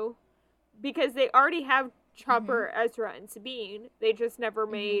Ghost Crew, because they already have Chopper, Ezra, and Sabine. They just never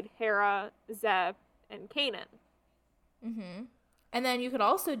made Hera, Zeb, and Kanan. And then you could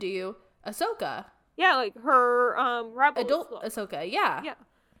also do Ahsoka. Yeah, like her Rebels adult look. Ahsoka. Yeah.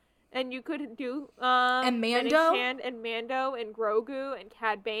 And you could do and Mando and Mando and Grogu and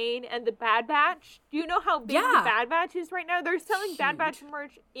Cad Bane and the Bad Batch. Do you know how big the Bad Batch is right now? They're selling Bad Batch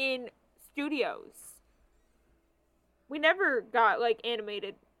merch in studios. We never got like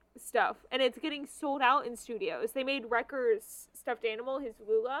animated stuff, and it's getting sold out in studios. They made Wrecker's stuffed animal, his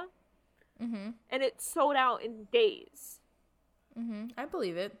Lula, and it's sold out in days. I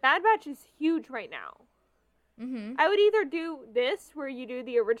believe it. Bad Batch is huge right now. I would either do this, where you do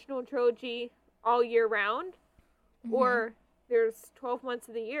the original trilogy all year round, or there's 12 months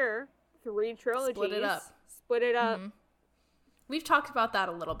of the year, 3 trilogies. Split it up. We've talked about that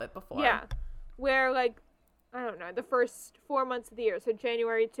a little bit before. Yeah. Where, like, I don't know, the first 4 months of the year, so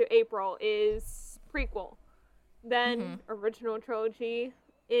January to April, is prequel. Then original trilogy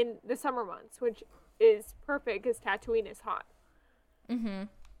in the summer months, which is perfect because Tatooine is hot. And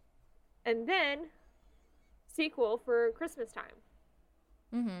then sequel for Christmas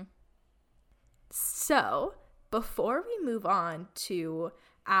time. So, before we move on to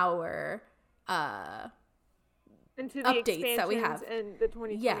our into the updates that we have and the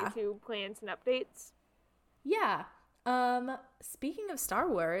 2022 plans and updates. Speaking of Star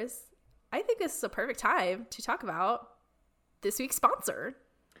Wars, I think this is a perfect time to talk about this week's sponsor.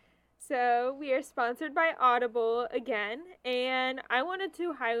 So we are sponsored by Audible again, and I wanted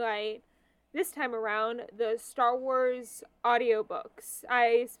to highlight this time around the Star Wars audiobooks.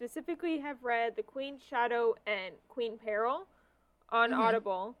 I specifically have read The Queen's Shadow and Queen Peril on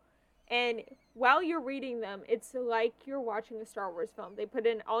Audible, and while you're reading them, it's like you're watching a Star Wars film. They put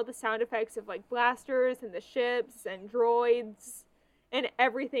in all the sound effects of like blasters and the ships and droids and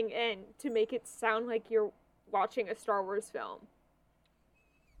everything in to make it sound like you're watching a Star Wars film.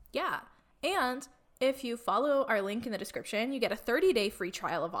 Yeah, and if you follow our link in the description, you get a 30-day free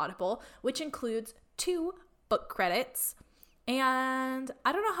trial of Audible, which includes 2 book credits. And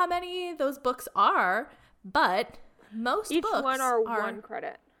I don't know how many those books are, but most Each books one are 1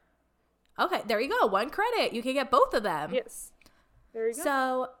 credit. Okay, there you go. 1 credit. You can get both of them. Yes. There you go.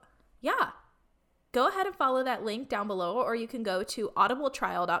 So, yeah. Go ahead and follow that link down below, or you can go to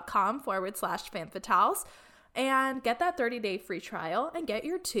audibletrial.com/fanfatales and get that 30-day free trial and get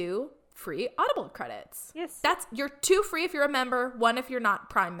your 2 free Audible credits. Yes. That's your 2 free if you're a member, 1 if you're not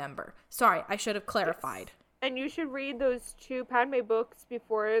Prime member. Sorry, I should have clarified. Yes. And you should read those 2 Padme books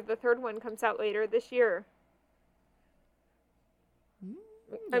before the 3rd one comes out later this year.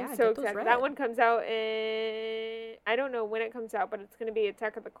 I'm so excited. That one comes out in... I don't know when it comes out, but it's going to be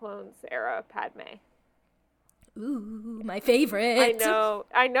Attack of the Clones era Padme. Ooh, my favorite.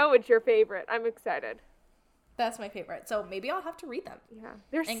 I know it's your favorite. I'm excited. That's my favorite. So maybe I'll have to read them. Yeah,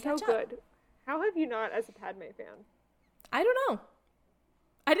 they're so good. How have you not as a Padme fan? I don't know.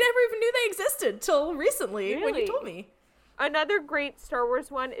 I never even knew they existed till recently when you told me. Another great Star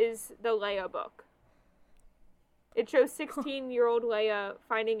Wars one is the Leia book. It shows 16-year-old Leia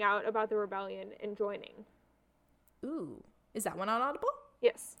finding out about the rebellion and joining. Ooh. Is that one on Audible?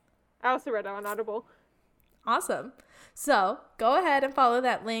 Yes. I also read it on Audible. Awesome. So go ahead and follow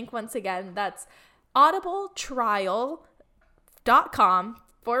that link once again. That's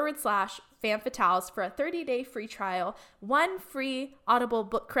audibletrial.com/fanfatales for a 30-day free trial, 1 free Audible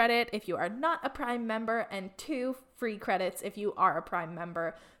book credit if you are not a Prime member, and 2 free credits if you are a Prime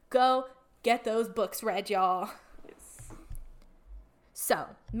member. Go get those books read, y'all. Yes. So,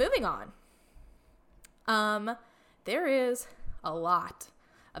 moving on. There is a lot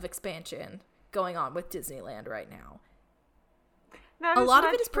of expansion going on with Disneyland right now. A lot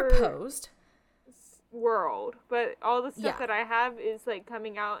of it is proposed. World, but all the stuff that I have is like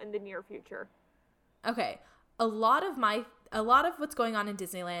coming out in the near future. Okay. A lot of what's going on in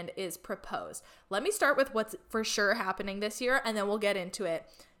Disneyland is proposed. Let me start with what's for sure happening this year, and then we'll get into it.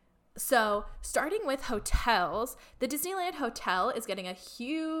 So, starting with hotels, the Disneyland Hotel is getting a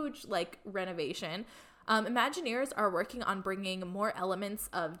huge renovation. Imagineers are working on bringing more elements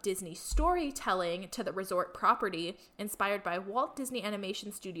of Disney storytelling to the resort property, inspired by Walt Disney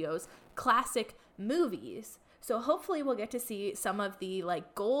Animation Studios' classic movies. So hopefully we'll get to see some of the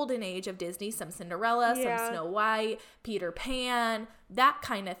like golden age of Disney, some Cinderella, some Snow White, Peter Pan, that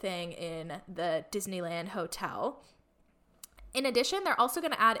kind of thing in the Disneyland Hotel. In addition, they're also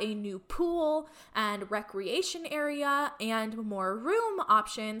going to add a new pool and recreation area and more room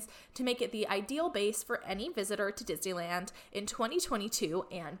options to make it the ideal base for any visitor to Disneyland in 2022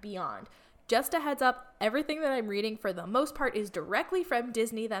 and beyond. Just a heads up, everything that I'm reading for the most part is directly from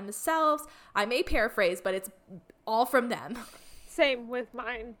Disney themselves. I may paraphrase, but it's all from them. Same with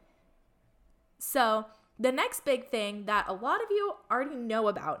mine. So the next big thing that a lot of you already know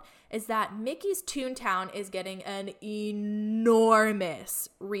about is that Mickey's Toontown is getting an enormous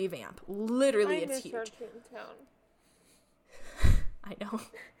revamp. Literally, it's huge. Our Toontown. I know.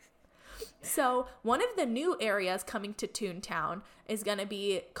 So one of the new areas coming to Toontown is going to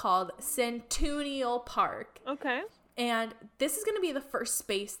be called Centennial Park. Okay. And this is going to be the first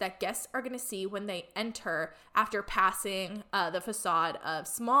space that guests are going to see when they enter after passing the facade of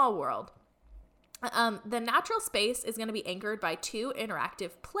Small World. The natural space is going to be anchored by 2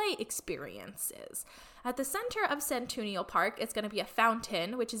 interactive play experiences. At the center of Centennial Park is going to be a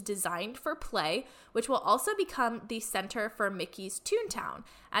fountain, which is designed for play, which will also become the center for Mickey's Toontown.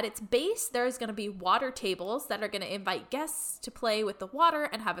 At its base, there's going to be water tables that are going to invite guests to play with the water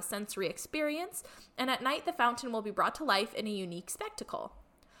and have a sensory experience. And at night, the fountain will be brought to life in a unique spectacle.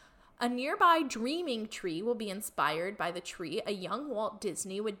 A nearby dreaming tree will be inspired by the tree a young Walt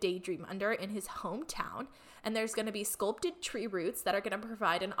Disney would daydream under in his hometown. And there's going to be sculpted tree roots that are going to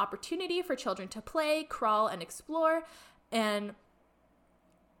provide an opportunity for children to play, crawl, and explore, and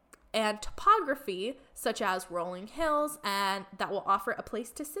topography such as rolling hills, and that will offer a place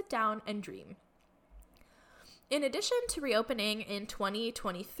to sit down and dream. In addition to reopening in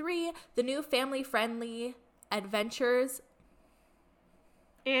 2023, the new family-friendly adventures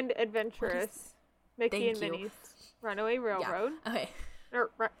and adventurous Mickey and Minnie's Runaway Railroad. Yeah. Okay.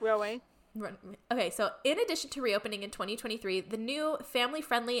 Or Railway. Okay, so in addition to reopening in 2023, the new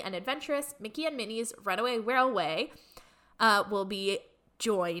family-friendly and adventurous Mickey and Minnie's Runaway Railway will be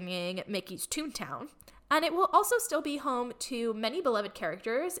joining Mickey's Toontown. And it will also still be home to many beloved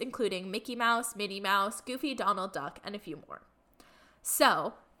characters, including Mickey Mouse, Minnie Mouse, Goofy, Donald Duck, and a few more.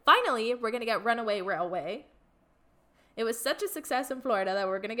 So, finally, we're going to get Runaway Railway. It was such a success in Florida that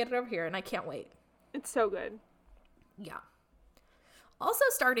we're going to get it over here, and I can't wait. It's so good. Yeah. Also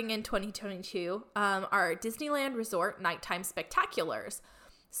starting in 2022 are Disneyland Resort Nighttime Spectaculars.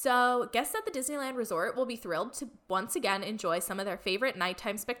 So guests at the Disneyland Resort will be thrilled to once again enjoy some of their favorite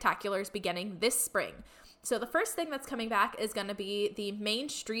nighttime spectaculars beginning this spring. So the first thing that's coming back is going to be the Main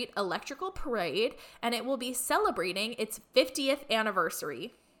Street Electrical Parade, and it will be celebrating its 50th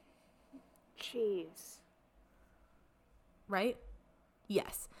anniversary. Jeez. Right?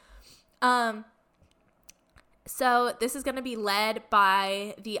 Yes. So this is going to be led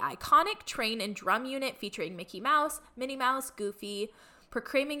by the iconic train and drum unit featuring Mickey Mouse, Minnie Mouse, Goofy,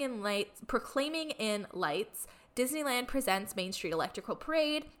 proclaiming in lights. Disneyland presents Main Street Electrical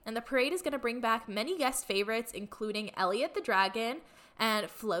Parade, and the parade is going to bring back many guest favorites, including Elliot the Dragon and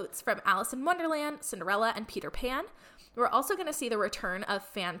floats from Alice in Wonderland, Cinderella, and Peter Pan. We're also going to see the return of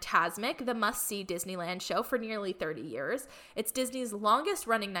Fantasmic, the must-see Disneyland show for nearly 30 years. It's Disney's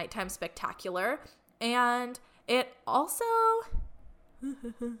longest-running nighttime spectacular, and it also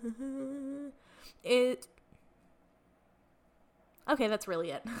okay, that's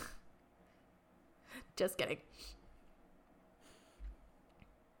really it. Just kidding.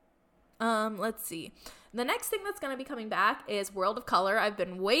 Let's see. The next thing that's going to be coming back is World of Color. I've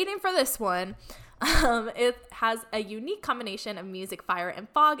been waiting for this one. It has a unique combination of music, fire, and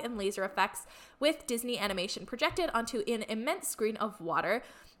fog and laser effects with Disney animation projected onto an immense screen of water.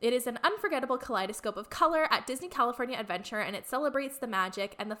 It is an unforgettable kaleidoscope of color at Disney California Adventure, and it celebrates the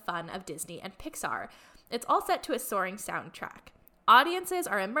magic and the fun of Disney and Pixar. It's all set to a soaring soundtrack. Audiences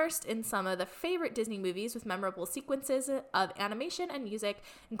are immersed in some of the favorite Disney movies with memorable sequences of animation and music,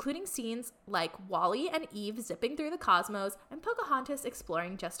 including scenes like Wall-E and Eve zipping through the cosmos and Pocahontas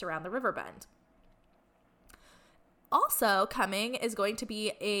exploring just around the river bend. Also coming is going to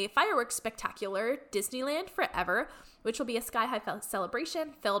be a fireworks spectacular, Disneyland Forever, which will be a sky-high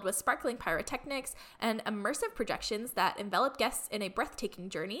celebration filled with sparkling pyrotechnics and immersive projections that envelop guests in a breathtaking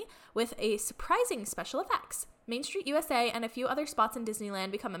journey with a surprising special effects. Main Street USA and a few other spots in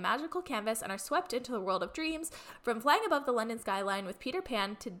Disneyland become a magical canvas and are swept into the world of dreams, from flying above the London skyline with Peter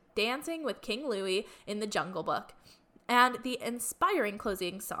Pan to dancing with King Louie in the Jungle Book. And the inspiring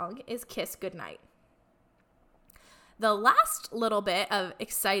closing song is Kiss Goodnight. the last little bit of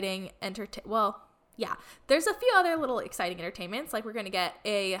exciting there's a few other little exciting entertainments. Like we're going to get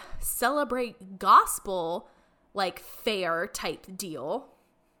a Celebrate Gospel like fair type deal.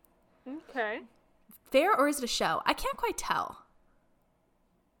 Okay. Fair, or is it a show? I can't quite tell.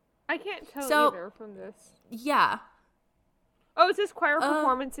 I can't tell either from this. Yeah. Oh, it says choir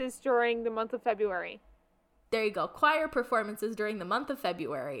performances during the month of February. There you go. Choir performances during the month of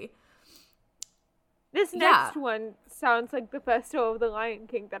February. This next one sounds like the Festival of the Lion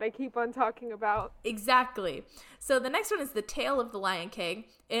King that I keep on talking about. Exactly. So the next one is The Tale of the Lion King.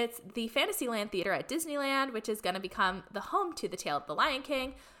 It's the Fantasyland Theater at Disneyland, which is going to become the home to The Tale of the Lion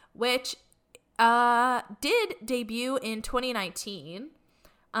King, which did debut in 2019.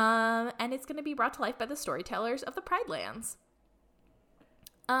 And it's going to be brought to life by the storytellers of the Pride Lands.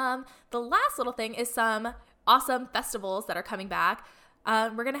 The last little thing is some awesome festivals that are coming back.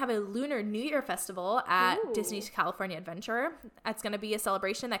 We're going to have a Lunar New Year festival at Disney's California Adventure. It's going to be a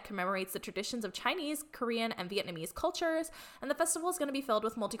celebration that commemorates the traditions of Chinese, Korean, and Vietnamese cultures. And the festival is going to be filled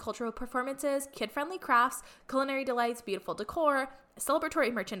with multicultural performances, kid-friendly crafts, culinary delights, beautiful decor,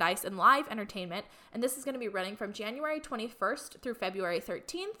 celebratory merchandise, and live entertainment. And this is going to be running from January 21st through February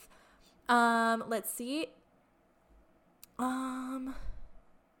 13th. Let's see.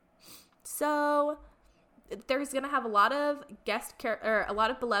 So there's going to have a lot of a lot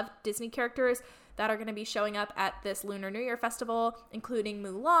of beloved Disney characters that are going to be showing up at this Lunar New Year festival, including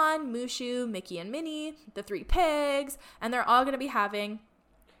Mulan, Mushu, Mickey and Minnie, the Three Pigs, and they're all going to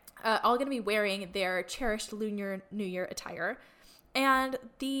be wearing their cherished Lunar New Year attire. And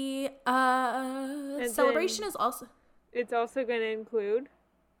the celebration is also... It's also going to include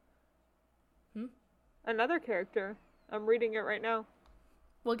another character. I'm reading it right now.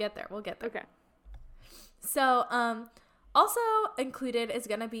 We'll get there. Okay. So, also included is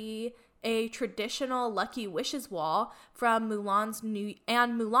going to be a traditional Lucky Wishes wall from Mulan's New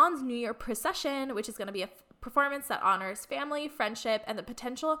Year procession, which is going to be a performance that honors family, friendship, and the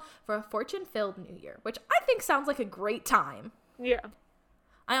potential for a fortune-filled new year, which I think sounds like a great time. Yeah.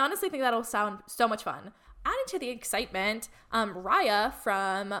 I honestly think that'll sound so much fun. Adding to the excitement, Raya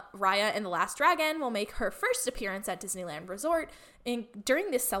from Raya and the Last Dragon will make her first appearance at Disneyland Resort. During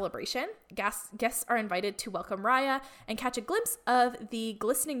this celebration, guests are invited to welcome Raya and catch a glimpse of the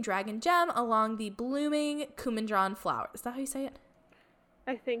glistening dragon gem along the blooming Kumandran flower. Is that how you say it?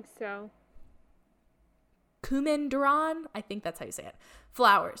 I think so. Kumandran? I think that's how you say it.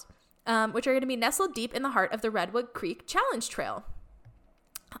 Flowers, which are going to be nestled deep in the heart of the Redwood Creek Challenge Trail.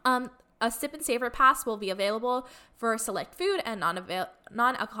 A sip and savor pass will be available for select food and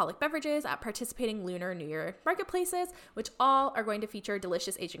non-alcoholic beverages at participating Lunar New Year marketplaces, which all are going to feature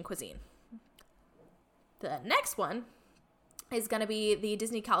delicious Asian cuisine. The next one is going to be the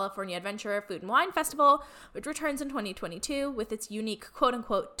Disney California Adventure Food and Wine Festival, which returns in 2022 with its unique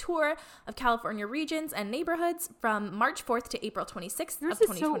quote-unquote tour of California regions and neighborhoods from March 4th to April 26th of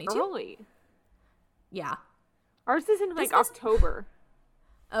 2022. Is so early. Yeah. Ours is in October.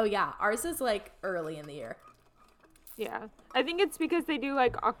 Oh, yeah. Ours is, early in the year. Yeah. I think it's because they do,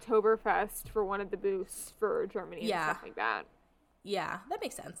 Oktoberfest for one of the booths for Germany and stuff like that. Yeah, that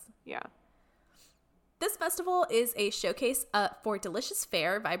makes sense. Yeah. This festival is a showcase for delicious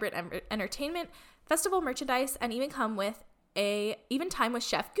fare, vibrant entertainment, festival merchandise, and even time with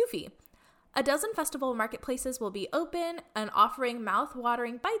Chef Goofy. A dozen festival marketplaces will be open and offering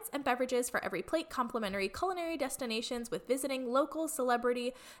mouth-watering bites and beverages for every plate. Complimentary culinary destinations with visiting local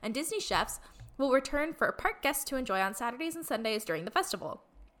celebrity and Disney chefs will return for park guests to enjoy on Saturdays and Sundays during the festival.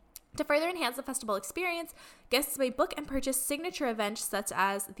 To further enhance the festival experience, guests may book and purchase signature events such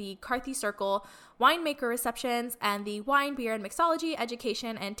as the Carthy Circle, winemaker receptions, and the wine, beer, and mixology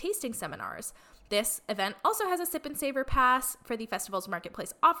education and tasting seminars. This event also has a sip and savor pass for the festival's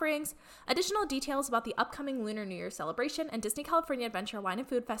marketplace offerings. Additional details about the upcoming Lunar New Year celebration and Disney California Adventure Wine and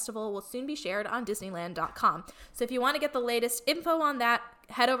Food Festival will soon be shared on Disneyland.com. So if you want to get the latest info on that,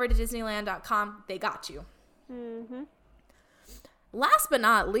 head over to Disneyland.com. They got you. Mm-hmm. Last but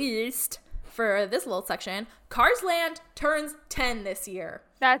not least, for this little section, Cars Land turns 10 this year.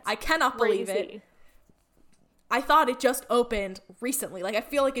 I cannot believe it. I thought it just opened recently. I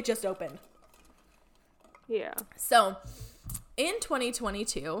feel like it just opened. Yeah. So, in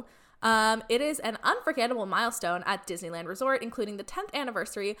 2022, it is an unforgettable milestone at Disneyland Resort, including the 10th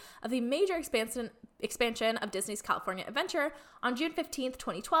anniversary of the major expansion of Disney's California Adventure. On June 15th,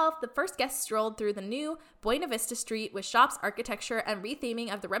 2012, the first guests strolled through the new Buena Vista Street with shops, architecture, and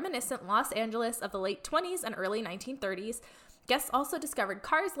retheming of the reminiscent Los Angeles of the late 20s and early 1930s. Guests also discovered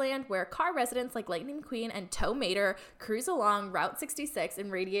Cars Land, where car residents like Lightning McQueen and Tow Mater cruise along Route 66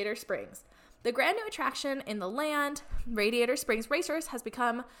 in Radiator Springs. The grand new attraction in the land, Radiator Springs Racers, has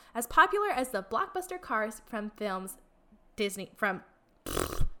become as popular as the blockbuster cars from films Disney from.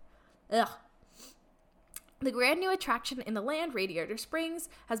 Ugh. The grand new attraction in the land, Radiator Springs,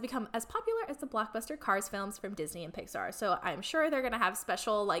 has become as popular as the blockbuster Cars films from Disney and Pixar. So I'm sure they're going to have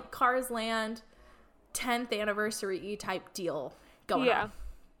special, like, Cars Land 10th anniversary type deal going on.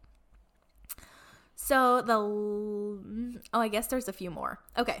 So I guess there's a few more.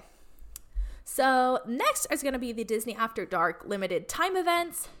 Okay. So next is going to be the Disney After Dark limited time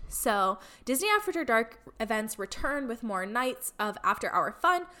events. So Disney After Dark events return with more nights of after-hour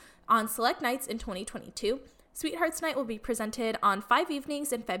fun on select nights in 2022. Sweethearts Night will be presented on 5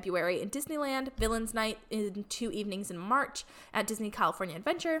 evenings in February in Disneyland, Villains Night in 2 evenings in March at Disney California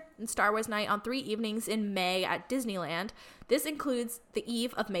Adventure, and Star Wars Night on 3 evenings in May at Disneyland. This includes the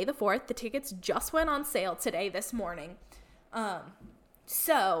eve of May the 4th. The tickets just went on sale this morning. I'm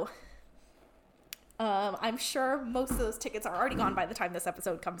sure most of those tickets are already gone by the time this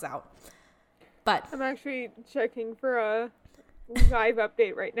episode comes out. But I'm actually checking for a live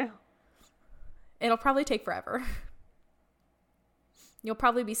update right now. It'll probably take forever. You'll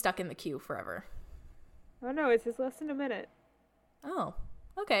probably be stuck in the queue forever. Oh no, it says less than a minute. Oh,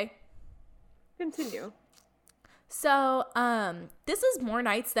 okay. Continue. So, this is more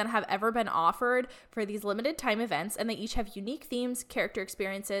nights than have ever been offered for these limited time events, and they each have unique themes, character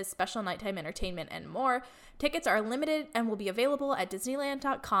experiences, special nighttime entertainment, and more. Tickets are limited and will be available at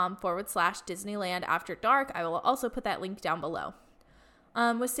disneyland.com/Disneyland After Dark. I will also put that link down below.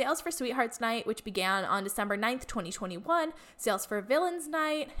 With sales for Sweethearts Night, which began on December 9th, 2021, sales for Villains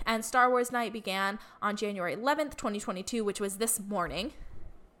Night and Star Wars Night began on January 11th, 2022, which was this morning.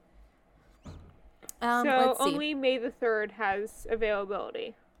 So only May the 3rd has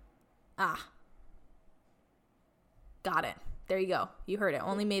availability. Ah. Got it. There you go. You heard it.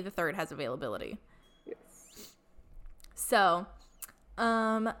 Only May the 3rd has availability. Yes. So,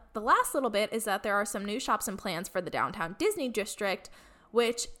 the last little bit is that there are some new shops and plans for the Downtown Disney District,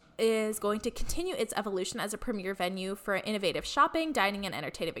 which is going to continue its evolution as a premier venue for innovative shopping, dining, and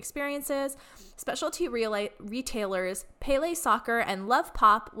entertainment experiences. Specialty retailers Pele Soccer and Love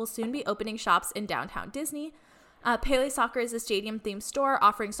Pop will soon be opening shops in downtown Disney. Pele Soccer is a stadium-themed store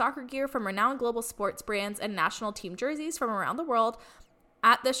offering soccer gear from renowned global sports brands and national team jerseys from around the world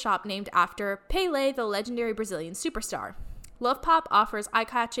at the shop named after Pele, the legendary Brazilian superstar. Love Pop offers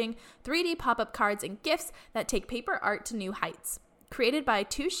eye-catching 3D pop-up cards and gifts that take paper art to new heights. Created by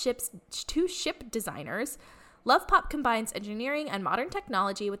two ship designers, Love Pop combines engineering and modern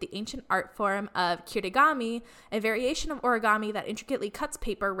technology with the ancient art form of kirigami, a variation of origami that intricately cuts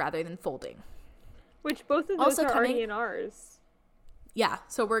paper rather than folding. Which both of those are already in ours. Yeah,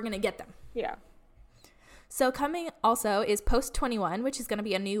 so we're going to get them. Yeah. So coming also is Post 21, which is going to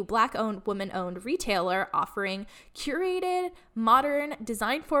be a new Black-owned, woman-owned retailer offering curated, modern,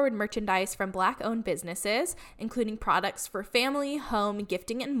 design-forward merchandise from Black-owned businesses, including products for family, home,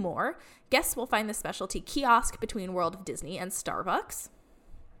 gifting, and more. Guests will find the specialty kiosk between World of Disney and Starbucks.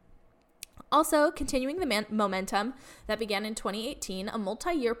 Also, continuing the momentum that began in 2018, a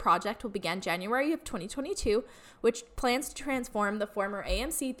multi-year project will begin January of 2022, which plans to transform the former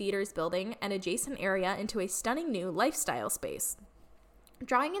AMC Theaters building and adjacent area into a stunning new lifestyle space.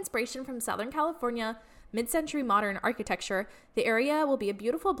 Drawing inspiration from Southern California mid-century modern architecture, the area will be a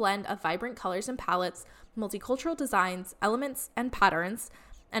beautiful blend of vibrant colors and palettes, multicultural designs, elements, and patterns,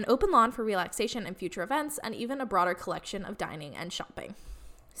 an open lawn for relaxation and future events, and even a broader collection of dining and shopping.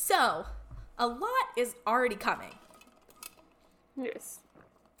 So, a lot is already coming. Yes.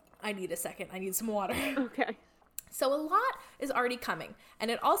 I need a second. I need some water. Okay. So a lot is already coming,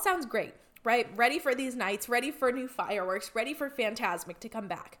 and it all sounds great, right? Ready for these nights, ready for new fireworks, ready for Fantasmic to come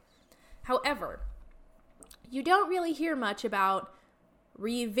back. However, you don't really hear much about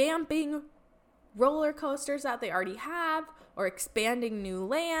revamping roller coasters that they already have or expanding new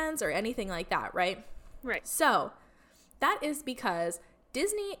lands or anything like that, right? Right. So that is because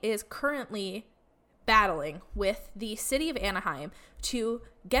Disney is currently battling with the city of Anaheim to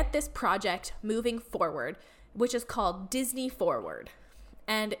get this project moving forward, which is called Disney Forward.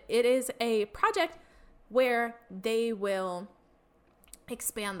 And it is a project where they will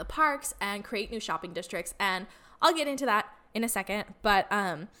expand the parks and create new shopping districts. And I'll get into that in a second. But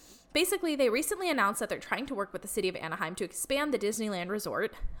basically, they recently announced that they're trying to work with the city of Anaheim to expand the Disneyland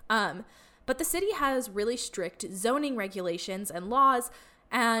Resort. But the city has really strict zoning regulations and laws,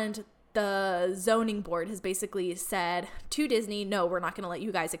 and the zoning board has basically said to Disney, no, we're not going to let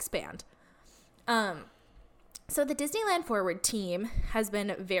you guys expand. So the Disneyland Forward team has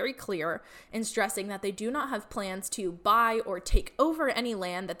been very clear in stressing that they do not have plans to buy or take over any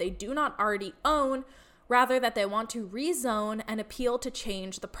land that they do not already own, rather that they want to rezone and appeal to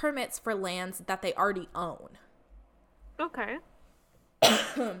change the permits for lands that they already own. Okay.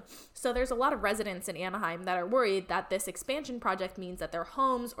 So there's a lot of residents in Anaheim that are worried that this expansion project means that their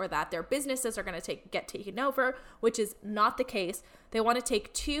homes or that their businesses are going to get taken over, which is not the case. They want to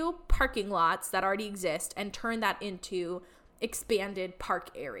take 2 parking lots that already exist and turn that into expanded park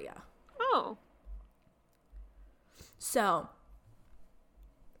area. Oh. So,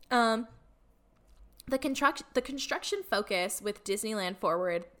 the construction focus with Disneyland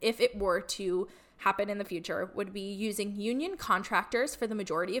Forward, if it were to happen in the future, would be using union contractors for the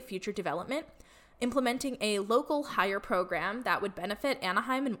majority of future development, implementing a local hire program that would benefit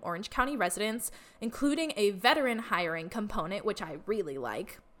Anaheim and Orange County residents, including a veteran hiring component, which I really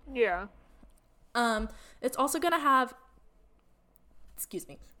like. Yeah. It's also going to have,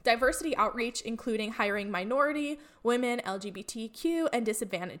 diversity outreach, including hiring minority, women, LGBTQ, and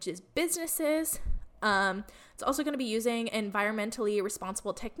disadvantaged businesses. It's also going to be using environmentally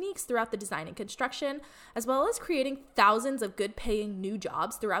responsible techniques throughout the design and construction, as well as creating thousands of good-paying new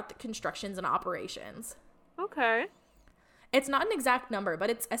jobs throughout the constructions and operations. Okay. It's not an exact number,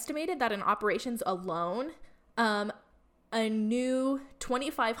 but it's estimated that in operations alone, a new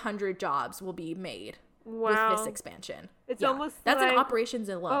 2,500 jobs will be made with this expansion. It's almost that's like, in operations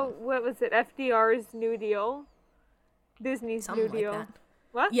alone. Oh, what was it? FDR's New Deal? Disney's Something New Deal. like that.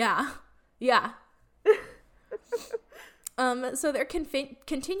 What? Yeah. So their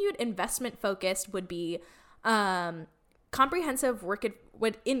continued investment focus would be comprehensive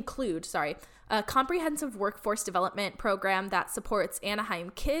a comprehensive workforce development program that supports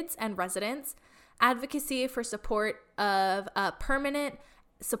Anaheim kids and residents, advocacy for support of permanent,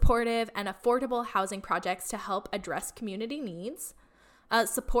 supportive, and affordable housing projects to help address community needs,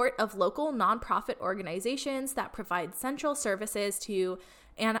 support of local nonprofit organizations that provide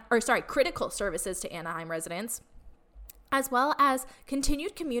critical services to Anaheim residents, as well as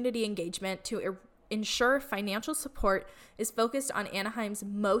continued community engagement to ensure financial support is focused on Anaheim's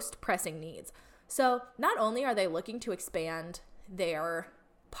most pressing needs. So not only are they looking to expand their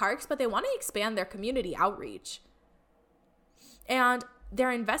parks, but they want to expand their community outreach. And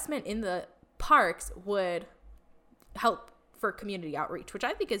their investment in the parks would help for community outreach, which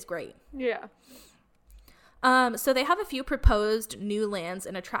I think is great. Yeah. So they have a few proposed new lands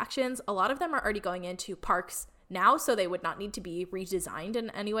and attractions. A lot of them are already going into parks now, so they would not need to be redesigned in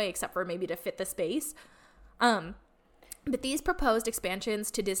any way except for maybe to fit the space. But these proposed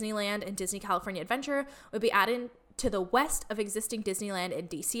expansions to Disneyland and Disney California Adventure would be added to the west of existing Disneyland and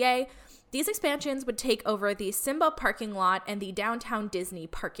DCA. These expansions would take over the Simba parking lot and the downtown Disney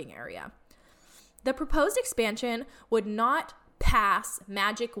parking area. The proposed expansion would not pass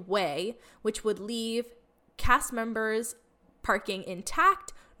Magic Way, which would leave cast members parking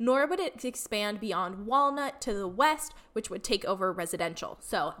intact, nor would it expand beyond Walnut to the west, which would take over residential.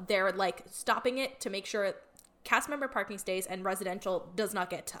 So they're like stopping it to make sure cast member parking stays and residential does not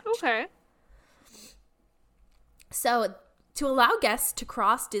get touched. Okay. So to allow guests to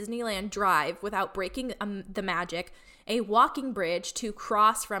cross Disneyland Drive without breaking the magic, a walking bridge to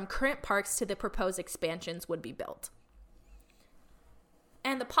cross from current parks to the proposed expansions would be built.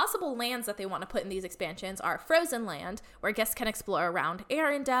 And the possible lands that they want to put in these expansions are Frozen Land, where guests can explore around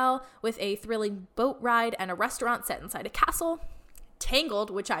Arendelle with a thrilling boat ride and a restaurant set inside a castle. Tangled,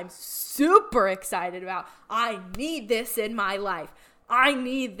 which I'm super excited about. I need this in my life. I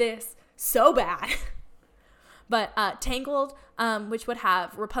need this so bad. But Tangled, which would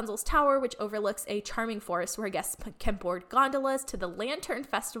have Rapunzel's Tower, which overlooks a charming forest where guests can board gondolas to the Lantern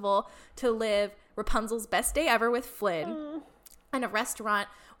Festival to live Rapunzel's best day ever with Flynn. And a restaurant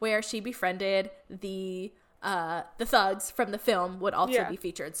where she befriended the thugs from the film would also be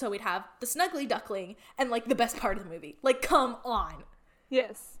featured. So we'd have the Snuggly Duckling and like the best part of the movie. Like, come on.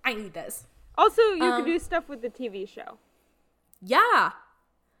 Yes. I need this. Also, you could do stuff with the TV show. Yeah.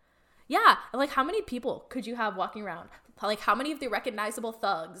 Yeah. Like, how many people could you have walking around? Like, how many of the recognizable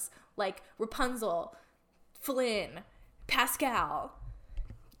thugs? Like, Rapunzel, Flynn, Pascal,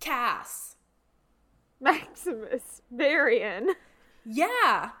 Cass, Maximus, Varian.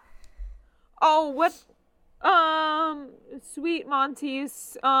 Yeah. Oh, what? Sweet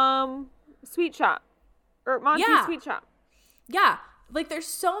Monty's, sweet shop. Or Monty's Sweet Shop. Yeah. Like, there's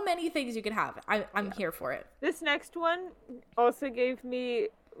so many things you can have. I'm here for it. This next one also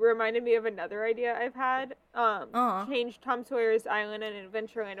reminded me of another idea I've had. Change Tom Sawyer's Island and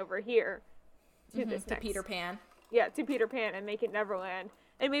Adventureland over here to this to Peter Pan. Yeah, to Peter Pan and make it Neverland.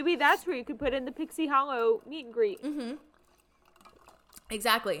 And maybe that's where you could put in the Pixie Hollow meet and greet. Mm-hmm.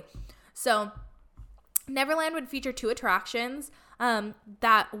 Exactly. So Neverland would feature 2 attractions.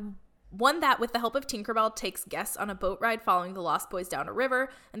 One that, with the help of Tinkerbell, takes guests on a boat ride following the Lost Boys down a river,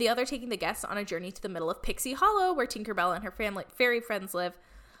 and the other taking the guests on a journey to the middle of Pixie Hollow, where Tinkerbell and her fairy friends live.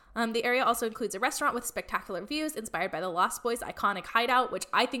 The area also includes a restaurant with spectacular views inspired by the Lost Boys' iconic hideout, which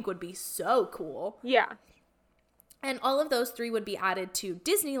I think would be so cool. Yeah. And all of those 3 would be added to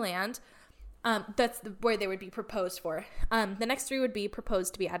Disneyland. That's where they would be proposed for. The next 3 would be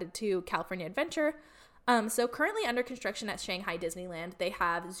proposed to be added to California Adventure. So currently under construction at Shanghai Disneyland, they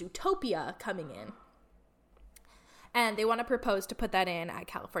have Zootopia coming in. And they want to propose to put that in at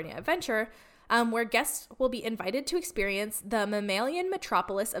California Adventure, where guests will be invited to experience the mammalian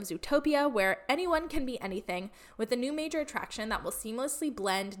metropolis of Zootopia, where anyone can be anything, with a new major attraction that will seamlessly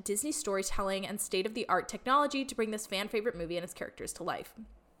blend Disney storytelling and state-of-the-art technology to bring this fan-favorite movie and its characters to life.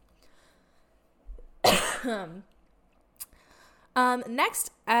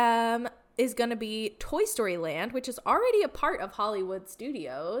 Next, is going to be Toy Story Land, which is already a part of Hollywood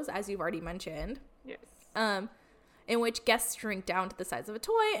Studios, as you've already mentioned. Yes. In which guests shrink down to the size of a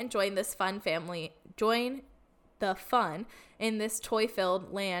toy and join the fun in this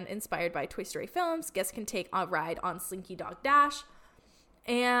toy-filled land inspired by Toy Story films. Guests can take a ride on Slinky Dog Dash,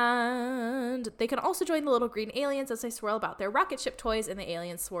 and they can also join the little green aliens as they swirl about their rocket ship toys and the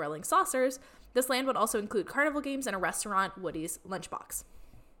aliens swirling saucers. This land would also include carnival games and a restaurant, Woody's Lunchbox.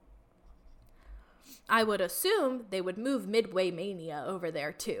 I would assume they would move Midway Mania over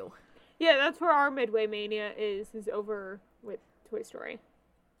there too. Yeah, that's where our Midway Mania is over with Toy Story.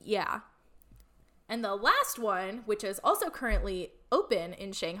 Yeah. And the last one, which is also currently open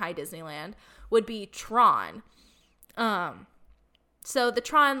in Shanghai Disneyland, would be Tron. So the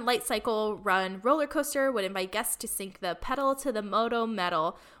Tron Light Cycle Run roller coaster would invite guests to sync the pedal to the moto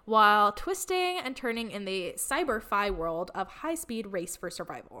metal while twisting and turning in the cyber-fi world of high-speed race for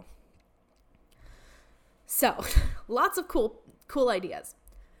survival. So, lots of cool ideas.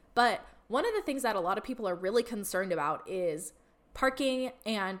 But one of the things that a lot of people are really concerned about is parking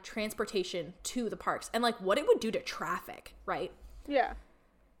and transportation to the parks and like what it would do to traffic, right? Yeah.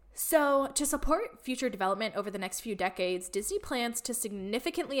 So, to support future development over the next few decades, Disney plans to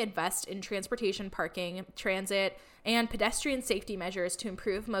significantly invest in transportation, parking, transit, and pedestrian safety measures to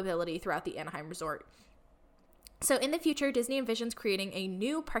improve mobility throughout the Anaheim Resort. So in the future, Disney envisions creating a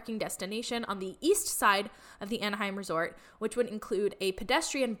new parking destination on the east side of the Anaheim Resort, which would include a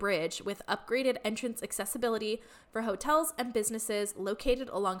pedestrian bridge with upgraded entrance accessibility for hotels and businesses located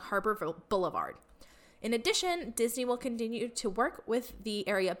along Harbor Boulevard. In addition, Disney will continue to work with the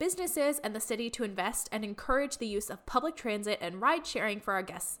area businesses and the city to invest and encourage the use of public transit and ride sharing for our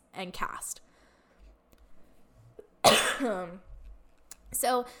guests and cast.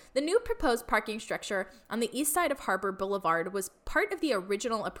 So, the new proposed parking structure on the east side of Harbor Boulevard was part of the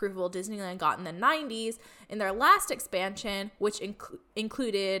original approval Disneyland got in the 90s in their last expansion, which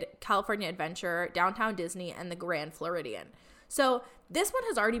included California Adventure, Downtown Disney, and the Grand Floridian. So, this one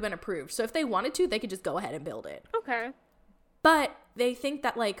has already been approved. So, if they wanted to, they could just go ahead and build it. Okay. But they think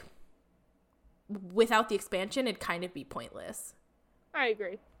that, like, without the expansion, it'd kind of be pointless. I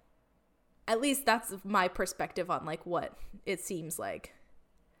agree. At least that's my perspective on, like, what it seems like.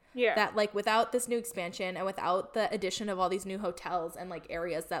 Yeah. That, like, without this new expansion and without the addition of all these new hotels and, like,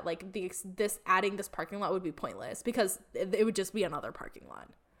 areas that, like, adding this parking lot would be pointless because it would just be another parking lot.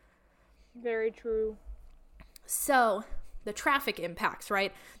 Very true. So, the traffic impacts,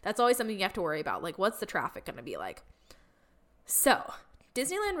 right? That's always something you have to worry about. Like, what's the traffic going to be like? So,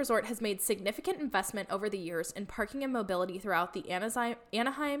 Disneyland Resort has made significant investment over the years in parking and mobility throughout the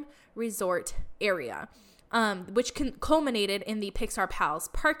Anaheim Resort area. Which culminated in the Pixar Pals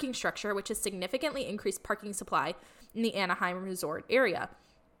parking structure, which has significantly increased parking supply in the Anaheim Resort area.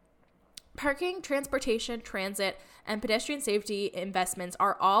 Parking, transportation, transit, and pedestrian safety investments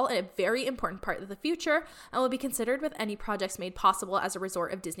are all a very important part of the future and will be considered with any projects made possible as a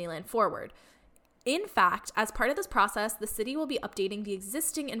resort of Disneyland forward. In fact, as part of this process, the city will be updating the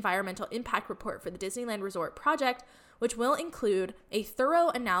existing environmental impact report for the Disneyland Resort project, which will include a thorough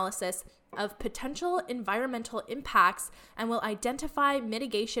analysis of potential environmental impacts and will identify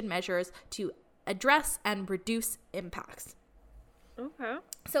mitigation measures to address and reduce impacts. Okay.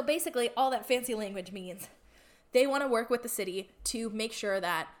 So basically, all that fancy language means they want to work with the city to make sure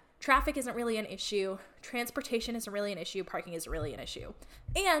that traffic isn't really an issue, transportation isn't really an issue, parking isn't really an issue.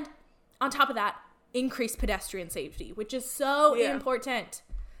 And on top of that, increase pedestrian safety, which is so important.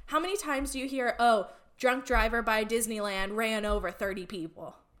 How many times do you hear, oh, drunk driver by Disneyland ran over 30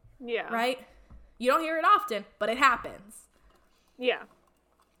 people? Yeah. Right? You don't hear it often, but it happens. Yeah.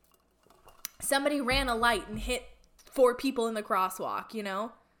 somebody ran a light and hit 4 people in the crosswalk, you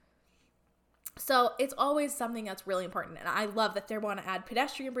know? So it's always something that's really important. And I love that they want to add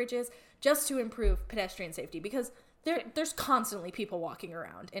pedestrian bridges just to improve pedestrian safety, because there's constantly people walking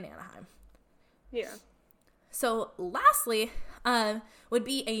around in Anaheim. Yeah. So lastly, would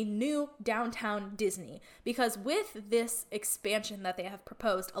be a new downtown Disney, because with this expansion that they have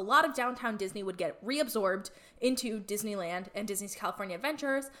proposed, a lot of downtown Disney would get reabsorbed into Disneyland and Disney's California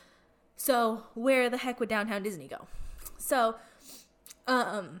Adventures. So where the heck would downtown Disney go? So,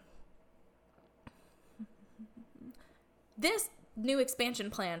 this new expansion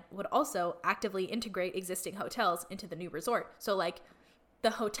plan would also actively integrate existing hotels into the new resort. So, like,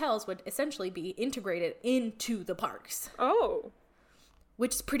 the hotels would essentially be integrated into the parks. Oh.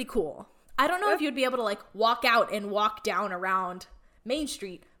 Which is pretty cool. I don't know if you'd be able to, like, walk out and walk down around Main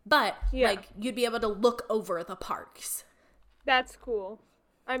Street, but, like, you'd be able to look over the parks. That's cool.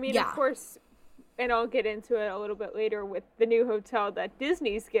 I mean, of course, and I'll get into it a little bit later with the new hotel that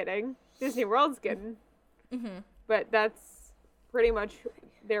Disney World's getting. Mm-hmm. But that's pretty much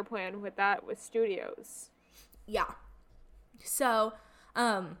their plan with that, with studios. Yeah. So,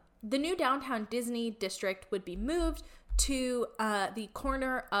 the new downtown Disney district would be moved to the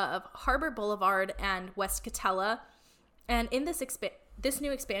corner of Harbor Boulevard and West Catella. And in this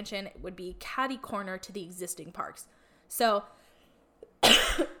new expansion, it would be catty corner to the existing parks. So,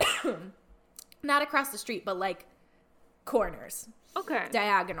 not across the street, but like corners. Okay.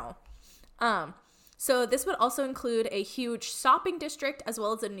 Diagonal. So this would also include a huge shopping district, as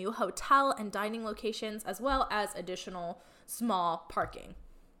well as a new hotel and dining locations, as well as additional small parking.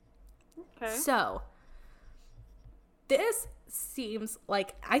 Okay. So this seems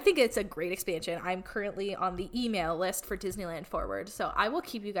like, I think it's a great expansion. I'm currently on the email list for Disneyland Forward, so I will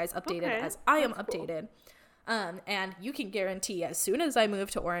keep you guys updated as I am updated. Cool. And you can guarantee as soon as I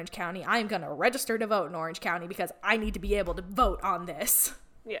move to Orange County, I'm going to register to vote in Orange County, because I need to be able to vote on this.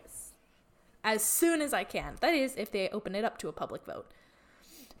 Yes. As soon as I can. That is, if they open it up to a public vote.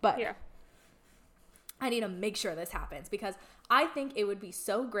 But I need to make sure this happens, because I think it would be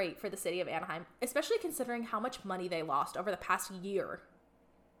so great for the city of Anaheim, especially considering how much money they lost over the past year.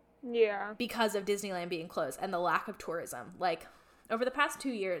 Yeah. Because of Disneyland being closed and the lack of tourism. Like, over the past 2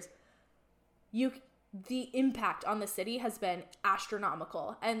 years, the impact on the city has been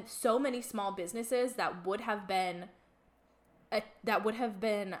astronomical, and so many small businesses that would have been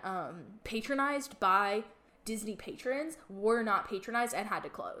patronized by Disney patrons were not patronized and had to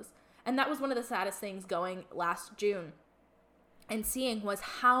close. And that was one of the saddest things going last June and seeing, was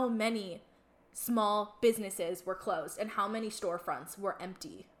how many small businesses were closed and how many storefronts were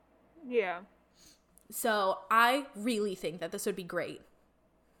empty. Yeah. So I really think that this would be great.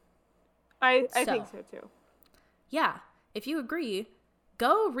 I think so too. Yeah. If you agree,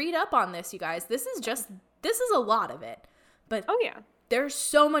 go read up on this, you guys. This is a lot of it. But there's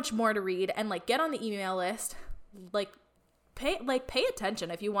so much more to read, and like, get on the email list. Pay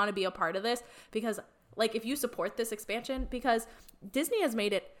attention if you want to be a part of this, because like, if you support this expansion, because Disney has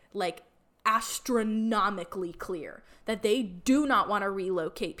made it like astronomically clear that they do not want to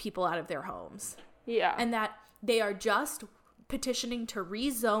relocate people out of their homes. Yeah. And that they are just petitioning to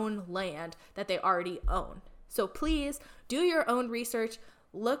rezone land that they already own. So please do your own research,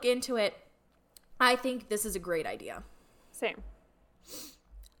 look into it. I think this is a great idea. Same.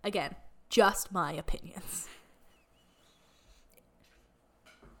 Again, just my opinions.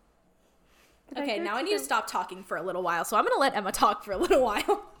 Okay, now I need to stop talking for a little while, so I'm going to let Emma talk for a little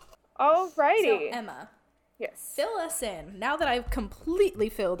while. Alrighty. So, Emma. Yes. Fill us in, now that I've completely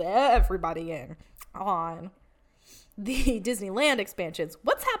filled everybody in on the Disneyland expansions.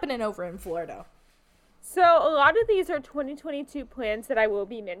 What's happening over in Florida? So a lot of these are 2022 plans that I will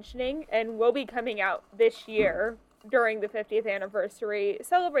be mentioning and will be coming out this year during the 50th anniversary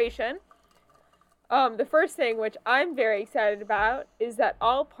celebration. The first thing, which I'm very excited about, is that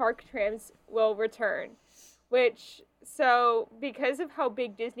all park trams will return. Because of how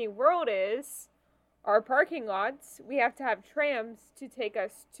big Disney World is, our parking lots, we have to have trams to take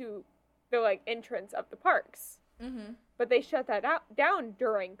us to the like entrance of the parks. Mm-hmm. But they shut that down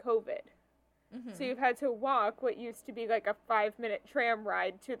during COVID. Mm-hmm. So you've had to walk what used to be like a 5-minute tram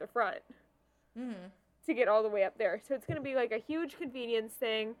ride to the front to get all the way up there. So it's going to be like a huge convenience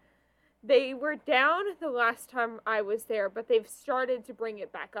thing. They were down the last time I was there, but they've started to bring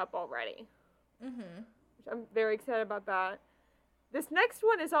it back up already. Mm-hmm. Which I'm very excited about that. This next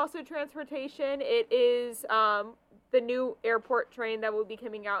one is also transportation. It is the new airport train that will be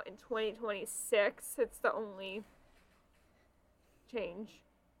coming out in 2026. It's the only change.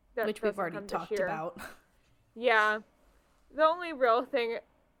 Which we've already talked about. Yeah. The only real thing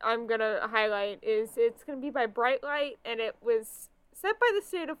I'm going to highlight is it's going to be by Bright Light, and it was set by the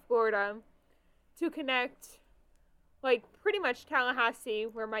state of Florida to connect, like, pretty much Tallahassee,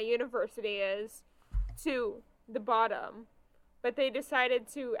 where my university is, to the bottom. But they decided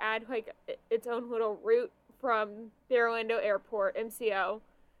to add, like, its own little route from the Orlando Airport, MCO,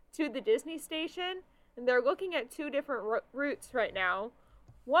 to the Disney station. And they're looking at two different routes right now.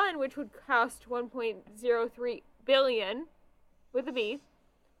 One, which would cost $1.03 billion, with a B.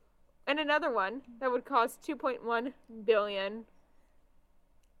 And another one that would cost $2.1 billion.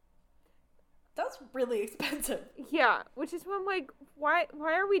 That's really expensive. Yeah, which is when I'm like, why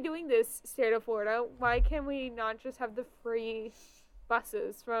are we doing this, state of Florida? Why can we not just have the free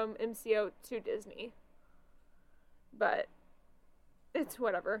buses from MCO to Disney? But it's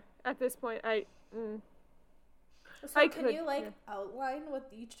whatever. At this point, So can you outline what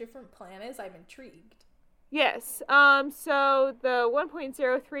each different plan is? I'm intrigued. Yes. So the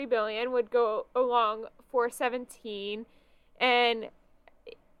 $1.03 billion would go along 417, and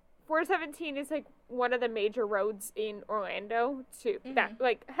 417 is like one of the major roads in Orlando that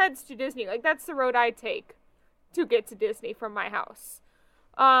like heads to Disney. Like that's the road I take to get to Disney from my house.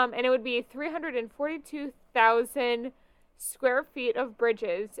 And it would be 342,000 square feet of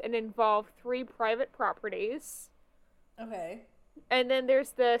bridges and involve 3 private properties. Okay. And then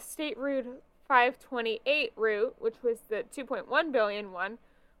there's the State Route 528 route, which was the $2.1 billion one,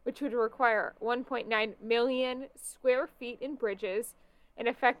 which would require 1.9 million square feet in bridges and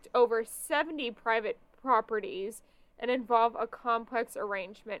affect over 70 private properties and involve a complex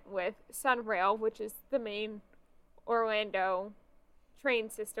arrangement with SunRail, which is the main Orlando train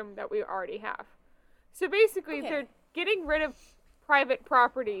system that we already have. So basically, they're getting rid of private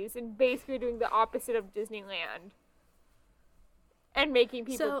properties and basically doing the opposite of Disneyland and making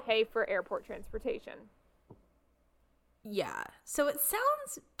people pay for airport transportation. Yeah. So it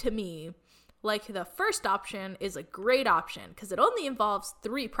sounds to me like the first option is a great option because it only involves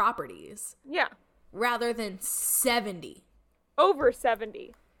 3 properties. Yeah. Rather than 70. Over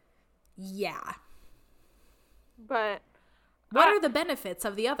 70. Yeah. But what are the benefits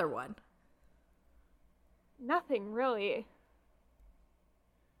of the other one? Nothing really.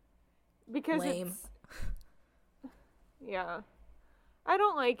 Because lame. Yeah. I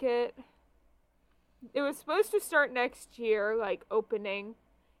don't like it. It was supposed to start next year, like, opening.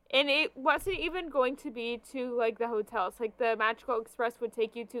 And it wasn't even going to be to, like, the hotels. Like, the Magical Express would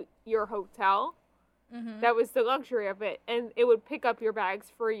take you to your hotel. Mm-hmm. That was the luxury of it. And it would pick up your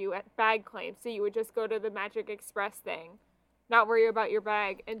bags for you at bag claim. So you would just go to the Magic Express thing. Not worry about your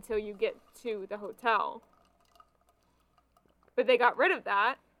bag until you get to the hotel. But they got rid of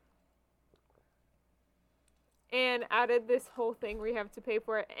that. And added this whole thing where you have to pay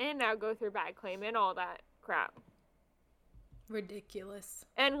for it and now go through bag claim and all that crap. Ridiculous.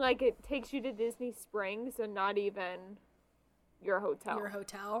 And, like, it takes you to Disney Springs and not even your hotel. Your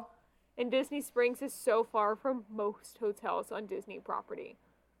hotel? And Disney Springs is so far from most hotels on Disney property.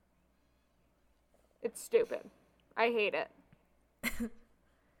 It's stupid. I hate it.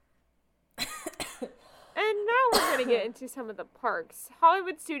 And now we're going to get into some of the parks.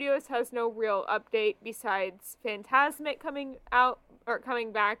 Hollywood Studios has no real update besides Fantasmic coming out or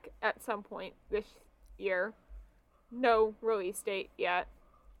coming back at some point this year. No release date yet.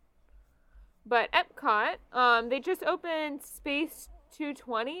 But Epcot, they just opened Space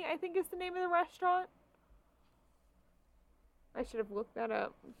 220, I think is the name of the restaurant. I should have looked that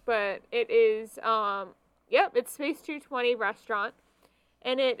up. But it is, it's Space 220 restaurant.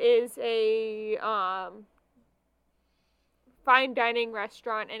 And it is a fine dining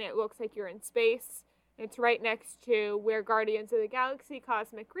restaurant, and it looks like you're in space. It's right next to where Guardians of the Galaxy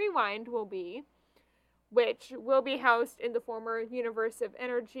Cosmic Rewind will be, which will be housed in the former Universe of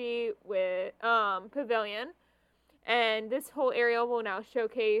Energy with pavilion. And this whole area will now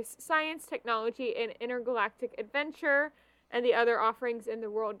showcase science, technology, and intergalactic adventure. And the other offerings in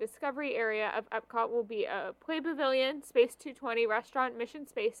the World Discovery area of Epcot will be a Play Pavilion, Space 220, Restaurant, Mission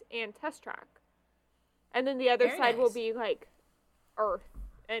Space, and Test Track. And then the other side will be, like, Earth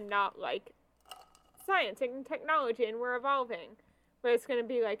and not, like, science and technology, and we're evolving. But it's going to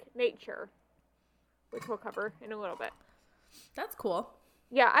be, like, nature, which we'll cover in a little bit. That's cool.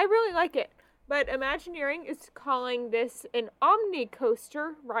 Yeah, I really like it. But Imagineering is calling this an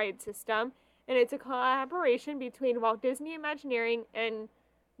Omni-Coaster ride system. And it's a collaboration between Walt Disney Imagineering and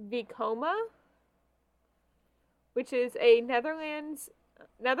Vekoma, which is a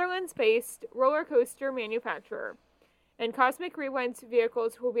Netherlands-based roller coaster manufacturer. And Cosmic Rewind's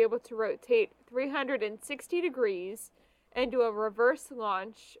vehicles will be able to rotate 360 degrees and do a reverse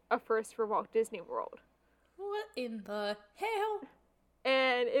launch, a first for Walt Disney World. What in the hell?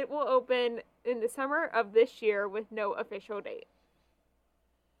 and it will open in the summer of this year with no official date.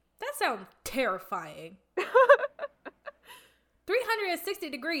 That sounds terrifying. 360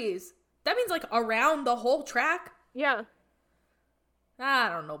 degrees. That means like around the whole track? Yeah. I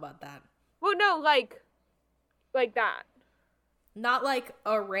don't know about that. Well, no, like that. Not like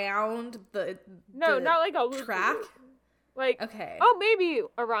around the No, not like a track. Like, okay. Oh, maybe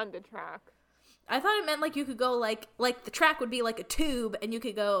around the track. I thought it meant like you could go like the track would be like a tube, and you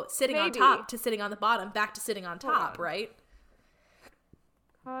could go sitting on Maybe. top to sitting on the bottom, back to sitting on top, right?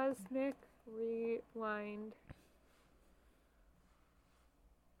 Cosmic Rewind.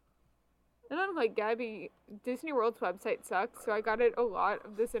 I don't know, like, Gabby, Disney World's website sucks, so I got a lot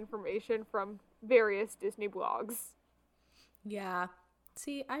of this information from various Disney blogs. Yeah.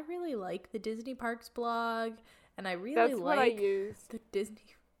 See, I really like the Disney Parks blog, and I really That's like what I used. the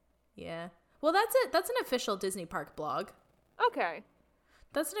Disney. Yeah. Well, that's it. That's an official Disney Park blog. Okay.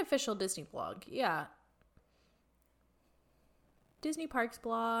 That's an official Disney blog. Yeah. Disney Parks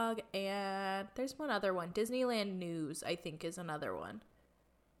blog, and there's one other one. Disneyland News, I think, is another one.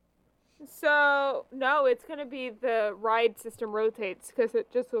 So, no, it's going to be the ride system rotates because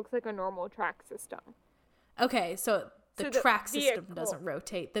it just looks like a normal track system. Okay, so the track system doesn't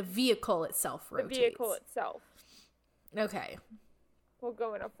rotate. The vehicle itself rotates. The vehicle itself Okay. will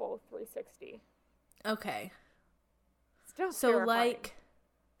go in a full 360. Okay. Still So, terrifying.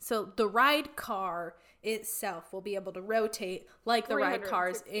 so the ride car itself will be able to rotate like the ride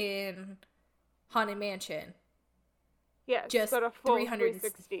cars 360. in Haunted Mansion. Yes, just but a full 360.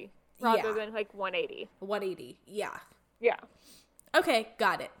 360 rather Yeah. than like 180. 180. Yeah. Yeah. Okay,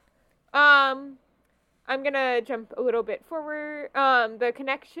 got it. I'm gonna jump a little bit forward. The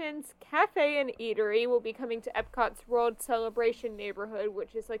Connections Cafe and Eatery will be coming to Epcot's World Celebration neighborhood,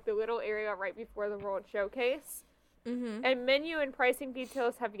 which is like the little area right before the World Showcase. Mm-hmm. And menu and pricing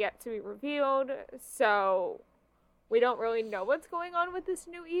details have yet to be revealed, so we don't really know what's going on with this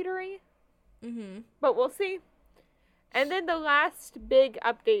new eatery. Mm-hmm. But we'll see. And then the last big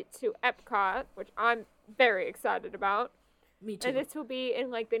update to Epcot, which I'm very excited about. Me too. And this will be in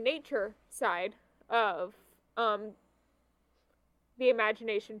like the nature side of the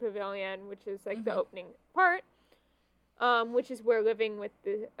Imagination Pavilion, which is like the opening part, which is where Living with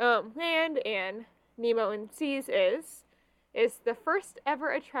the Land and Nemo and Seas is the first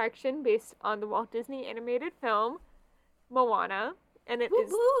ever attraction based on the Walt Disney animated film Moana, and it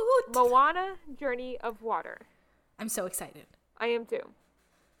is Moana Journey of Water. I'm so excited. I am too.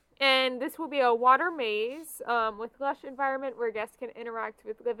 And this will be a water maze with lush environment where guests can interact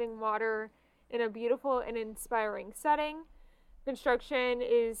with living water in a beautiful and inspiring setting. Construction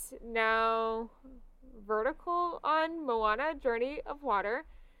is now vertical on Moana Journey of Water,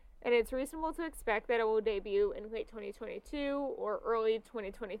 and it's reasonable to expect that it will debut in late 2022 or early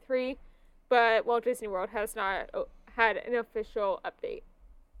 2023, but Walt Disney World has not had an official update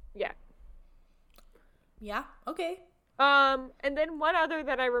yet. Yeah, okay. And then one other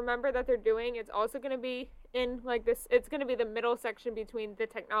that I remember that they're doing, it's also going to be in like this, it's going to be the middle section between the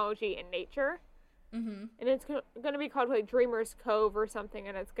technology and nature. Mm-hmm. And it's going to be called like Dreamer's Cove or something,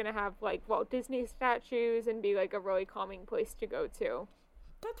 and it's going to have like Walt Disney statues and be like a really calming place to go to.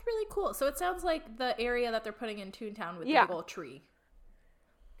 That's really cool. So it sounds like the area that they're putting in Toontown with the big old tree.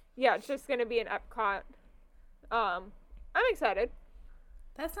 Yeah, it's just going to be an Epcot. I'm excited.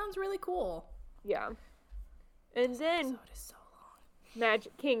 That sounds really cool. Yeah. And then This episode is so long.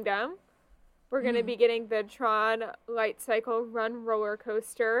 Magic Kingdom. We're going to be getting the Tron Light Cycle Run roller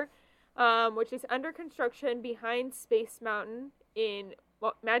coaster, which is under construction behind Space Mountain in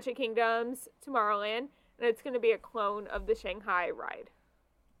Magic Kingdom's Tomorrowland, and it's going to be a clone of the Shanghai ride.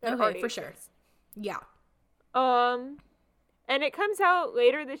 Okay, for sure. Yeah. And it comes out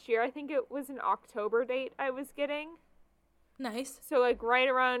later this year. I think it was an October date I was getting. Nice. So like right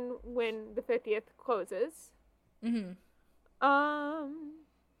around when the 50th closes. Mm-hmm.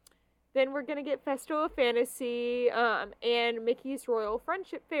 Then we're gonna get Festival of Fantasy and Mickey's Royal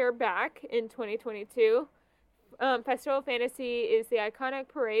Friendship Fair back in 2022. Festival of Fantasy is the iconic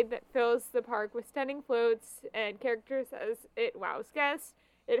parade that fills the park with stunning floats and characters as it wows guests.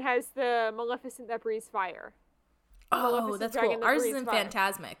 It has the Maleficent that breathes fire. Oh, that's cool. Ours is in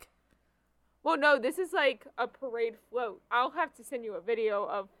Fantasmic. Well, no, this is like a parade float. I'll have to send you a video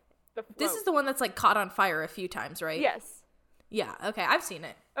of the float. This is the one that's like caught on fire a few times, right? Yes. Yeah, okay, I've seen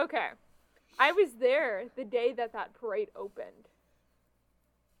it. Okay. I was there the day that parade opened.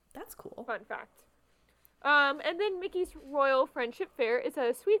 That's cool. Fun fact. And then Mickey's Royal Friendship Fair is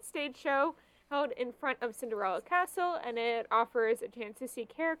a sweet stage show held in front of Cinderella Castle, and it offers a chance to see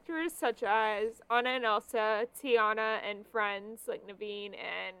characters such as Anna and Elsa, Tiana and friends like Naveen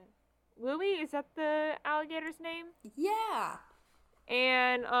and Louie. Is that the alligator's name? Yeah.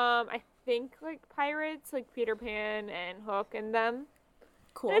 And I think like pirates like Peter Pan and Hook and them.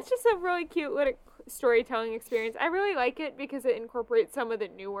 Cool. And it's just a really cute little storytelling experience. I really like it because it incorporates some of the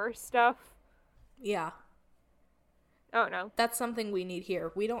newer stuff. Yeah. Oh, no. That's something we need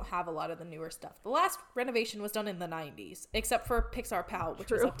here. We don't have a lot of the newer stuff. The last renovation was done in the 90s, except for Pixar PAL, which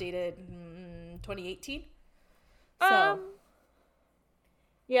was updated in 2018. So.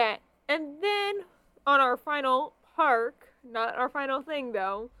 Yeah. And then on our final park, not our final thing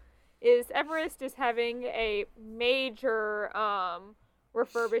though, is Everest is having a major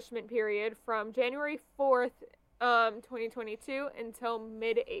refurbishment period from January 4th, 2022 until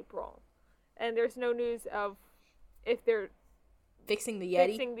mid-April. And there's no news of if they're fixing the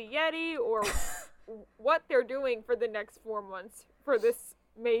Yeti or what they're doing for the next 4 months for this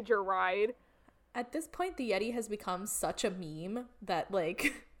major ride. At this point, the Yeti has become such a meme that, like...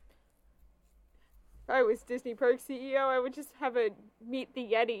 If I was Disney Park CEO, I would just have a Meet the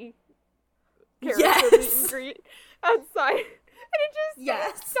Yeti character meet and greet outside. And it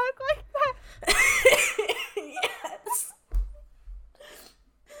just stuck like that. Yes.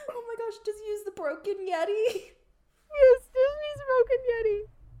 Oh my gosh, just use the broken Yeti. Yes, Disney's broken Yeti.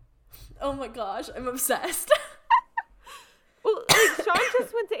 Oh my gosh, I'm obsessed. Well, like, Sean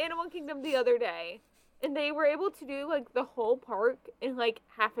just went to Animal Kingdom the other day, and they were able to do, like, the whole park in, like,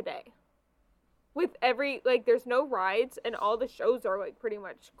 half a day. With there's no rides, and all the shows are, like, pretty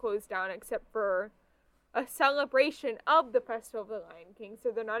much closed down except for a celebration of the Festival of the Lion King, so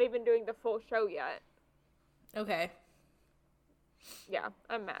they're not even doing the full show yet. Okay. Yeah,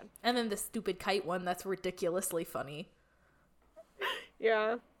 I'm mad. And then the stupid kite one, that's ridiculously funny.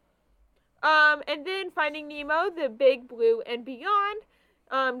 Yeah. And then Finding Nemo, The Big Blue and Beyond.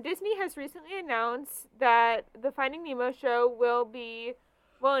 Disney has recently announced that the Finding Nemo show will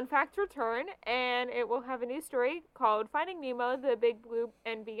in fact return, and it will have a new story called Finding Nemo, The Big Blue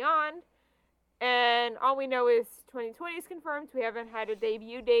and Beyond. And all we know is 2020 is confirmed. We haven't had a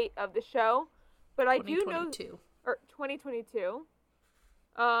debut date of the show, but I do know 2022.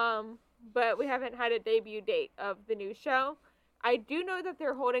 But we haven't had a debut date of the new show. I do know that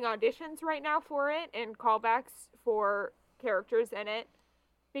they're holding auditions right now for it and callbacks for characters in it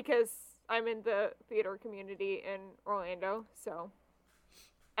because I'm in the theater community in Orlando, so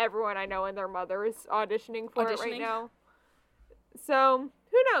everyone I know and their mother is auditioning for it right now. So,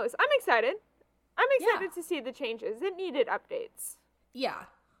 who knows? I'm excited. I'm excited to see the changes. It needed updates. Yeah.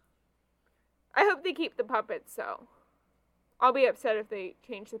 I hope they keep the puppets, so I'll be upset if they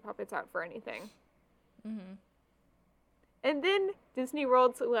change the puppets out for anything. Mm-hmm. And then Disney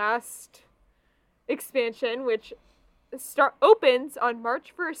World's last expansion, which opens on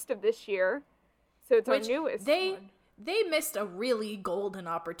March 1st of this year. So it's our newest one. They missed a really golden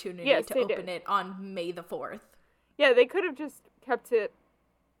opportunity to open it on May the 4th. Yeah, they could have just kept it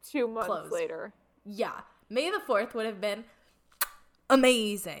 2 months later. Yeah, May the 4th would have been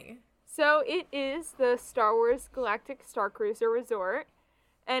amazing. So it is the Star Wars Galactic Star Cruiser Resort,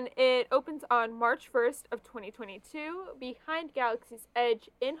 and it opens on March 1st of 2022 behind Galaxy's Edge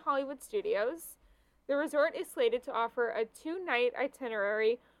in Hollywood Studios. The resort is slated to offer a 2-night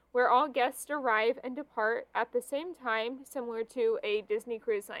itinerary where all guests arrive and depart at the same time, similar to a Disney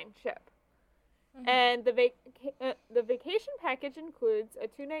Cruise Line ship. Mm-hmm. And the vacation package includes a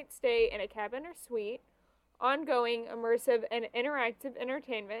 2-night stay in a cabin or suite, ongoing immersive and interactive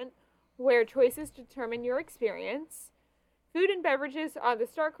entertainment where choices determine your experience, food and beverages on the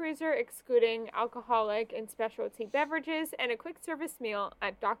Star Cruiser excluding alcoholic and specialty beverages, and a quick service meal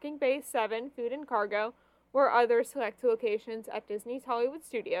at Docking Bay 7 Food and Cargo or other select locations at Disney's Hollywood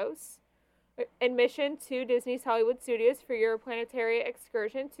Studios. Admission to Disney's Hollywood Studios for your planetary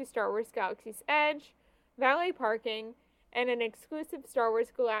excursion to Star Wars Galaxy's Edge, valet parking, and an exclusive Star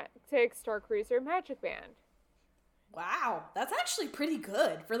Wars Galactic Star Cruiser Magic Band. Wow, that's actually pretty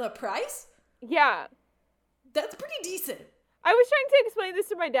good for the price. Yeah. That's pretty decent. I was trying to explain this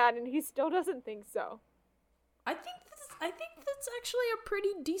to my dad, and he still doesn't think so. I think that's actually a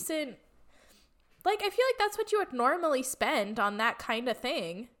pretty decent... Like, I feel like that's what you would normally spend on that kind of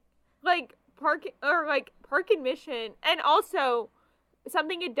thing. Like, park admission, and also,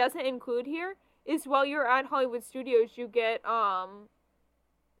 something it doesn't include here is while you're at Hollywood Studios, you get,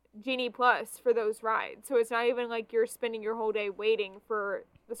 Genie Plus for those rides. So it's not even like you're spending your whole day waiting for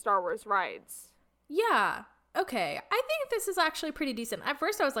the Star Wars rides. Yeah. Okay. I think this is actually pretty decent. At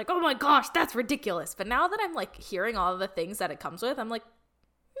first I was like, oh my gosh, that's ridiculous. But now that I'm like hearing all of the things that it comes with, I'm like,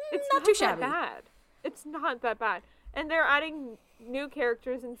 It's not too shabby. that bad. It's not that bad. And they're adding new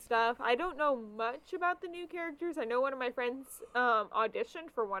characters and stuff. I don't know much about the new characters. I know one of my friends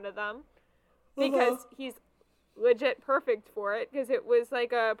auditioned for one of them because he's legit perfect for it, because it was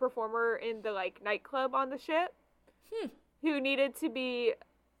like a performer in the like nightclub on the ship who needed to be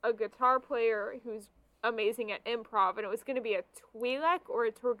a guitar player who's amazing at improv, and it was going to be a Twi'lek or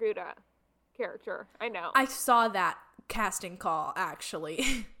a Torguda character. I know. I saw that casting call,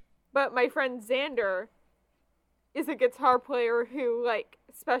 actually. But my friend Xander is a guitar player who like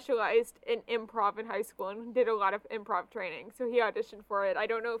specialized in improv in high school and did a lot of improv training, so he auditioned for it. I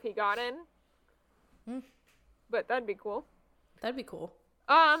don't know if he got in, but that'd be cool. That'd be cool.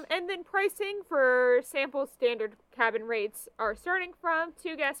 And then pricing for sample standard cabin rates are starting from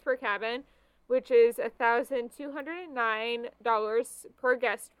 2 guests per cabin, which is $1,209 per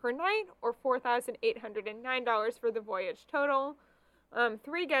guest per night, or $4,809 for the voyage total.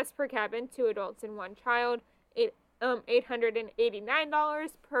 3 guests per cabin, 2 adults and 1 child,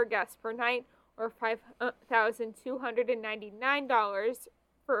 $889 per guest per night, or $5,299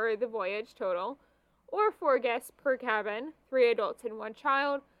 for the voyage total. Or 4 guests per cabin, 3 adults and 1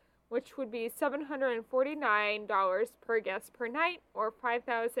 child, which would be $749 per guest per night, or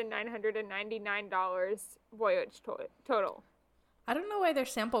 $5,999 voyage total. I don't know why their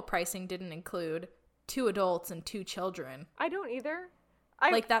sample pricing didn't include 2 adults and 2 children. I don't either.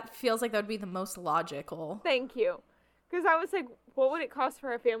 Like, that feels like that would be the most logical. Thank you. Because I was like, what would it cost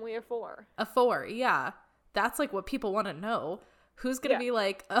for a family of 4? A 4, yeah. That's like what people want to know. Who's gonna be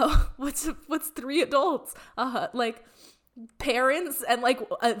like, oh, what's 3 adults? Like parents and like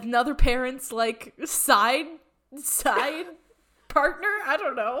another parent's like side partner? I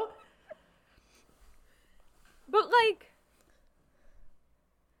don't know. But like,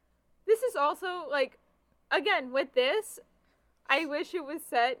 this is also like, again, with this, I wish it was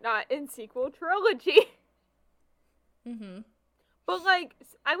set not in sequel trilogy. But like,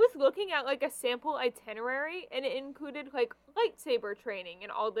 I was looking at like a sample itinerary, and it included like lightsaber training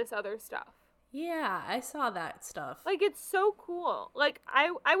and all this other stuff. Yeah, I saw that stuff. Like, it's so cool. Like,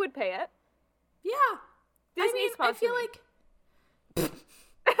 I would pay it. Yeah. Disney I feel like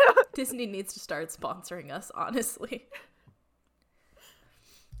Disney needs to start sponsoring us, honestly.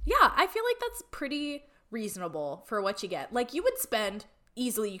 Yeah, I feel like that's pretty reasonable for what you get. Like, you could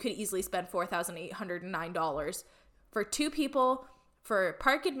easily spend $4,809 for 2 people, for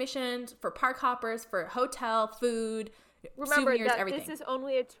park admissions, for park hoppers, for hotel, food, remember souvenirs, that everything. This is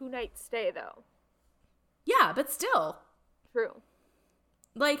only a 2-night stay, though. Yeah, but still. True.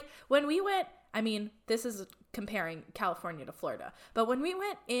 Like, when we went, I mean, this is comparing California to Florida, but when we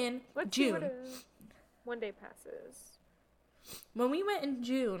went in June, one-day passes. When we went in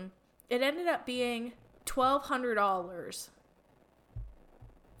June, it ended up being $1,200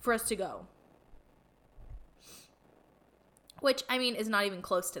 for us to go. Which, I mean, is not even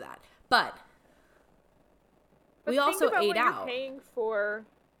close to that. But we also ate out. You're paying for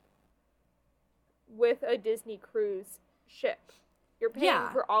with a Disney cruise ship. You're paying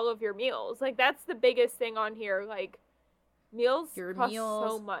for all of your meals. Like, that's the biggest thing on here. Like, meals cost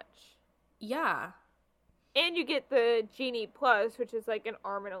so much. Yeah. And you get the Genie Plus, which is like an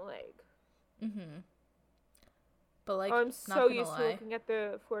arm and a leg. But like, I'm so used to looking at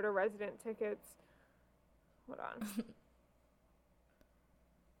the Florida resident tickets. Hold on.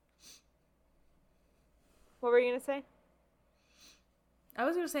 What were you going to say? I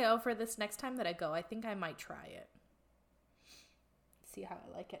was going to say, for this next time that I go, I think I might try it. See how I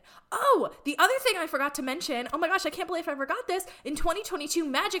like it. Oh, the other thing I forgot to mention. Oh my gosh, I can't believe I forgot this. In 2022,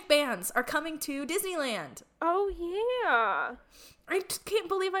 Magic Bands are coming to Disneyland. Oh, yeah. I just can't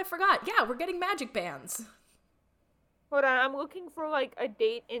believe I forgot. Yeah, we're getting Magic Bands. Hold on, I'm looking for like a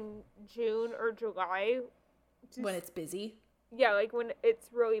date in June or July. When it's busy? Yeah, like when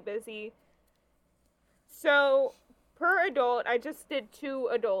it's really busy. So, per adult, I just did 2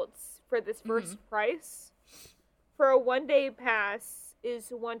 adults for this first price. For a 1-day pass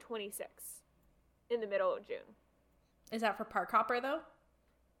is $126 in the middle of June. Is that for Park Hopper, though?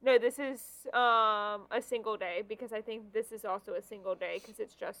 No, this is a single day, because I think this is also a single day because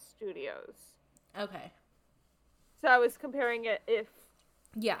it's just studios. Okay. So I was comparing it if...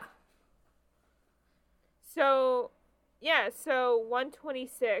 Yeah. So, yeah, so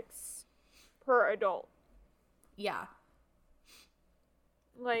 $126 per adult. Yeah.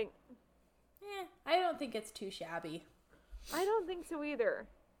 Like... I don't think it's too shabby. I don't think so either.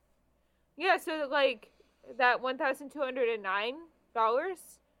 Yeah, so like that $1,209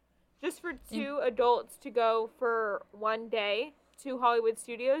 just for 2 adults to go for 1 day to Hollywood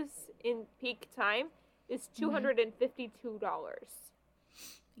Studios in peak time is $252.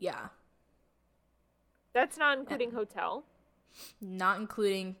 Yeah. That's not including hotel. Not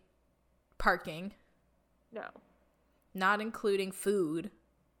including parking. No. Not including food.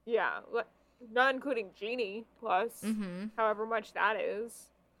 Yeah. Not including Genie plus however much that is.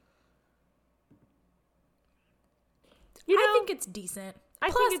 I think it's decent.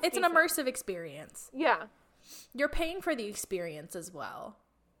 Plus, it's decent. an immersive experience. Yeah. You're paying for the experience as well.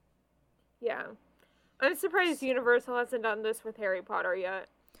 Yeah. I'm surprised Universal hasn't done this with Harry Potter yet.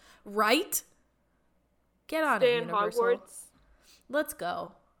 Right? Get on Stay it, in Universal. Hogwarts. Let's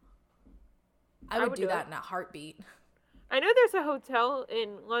go. I would do that in a heartbeat. I know there's a hotel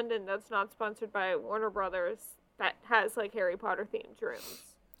in London that's not sponsored by Warner Brothers that has, like, Harry Potter themed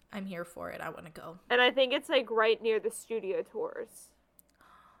rooms. I'm here for it. I want to go. And I think it's, like, right near the studio tours.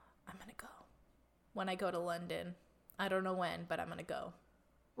 I'm going to go. When I go to London. I don't know when, but I'm going to go.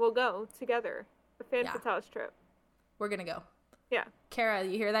 We'll go together. A fan fatales trip. We're going to go. Yeah. Kara,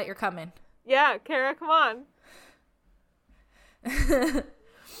 you hear that? You're coming. Yeah, Kara, come on.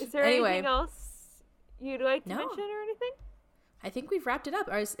 Is there anything else you'd like to mention or anything? I think we've wrapped it up.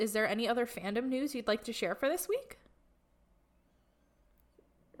 Is there any other fandom news you'd like to share for this week?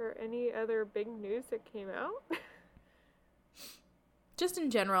 Or any other big news that came out? Just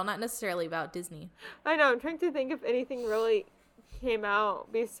in general, not necessarily about Disney. I know, I'm trying to think if anything really came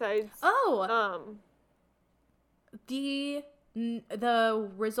out besides the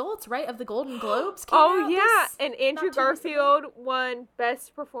results, right, of the Golden Globes came out. Oh yeah, and Andrew Garfield won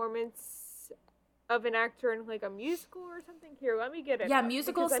Best Performance of an Actor in, like, a musical or something. Here, let me get it. Yeah,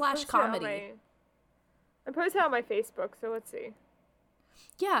 musical / comedy. I posted it on my Facebook, so let's see.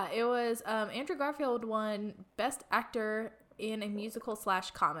 Yeah, it was Andrew Garfield won Best Actor in a musical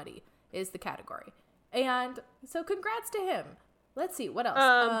 / comedy is the category. And so congrats to him. Let's see, what else?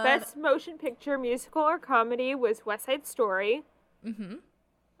 Best Motion Picture, Musical, or Comedy was West Side Story. Mm-hmm.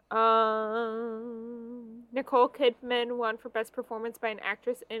 Nicole Kidman won for Best Performance by an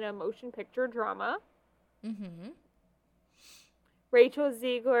Actress in a Motion Picture Drama. Mm-hmm. Rachel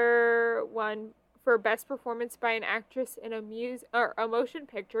Zegler won for Best Performance by an Actress in a Motion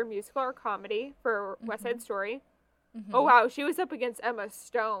Picture, Musical, or Comedy for West Side Story. Mm-hmm. Oh, wow. She was up against Emma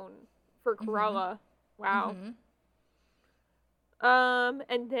Stone for Cruella. Mm-hmm. Wow. Mm-hmm.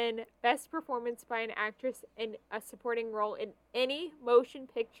 And then Best Performance by an Actress in a Supporting Role in any Motion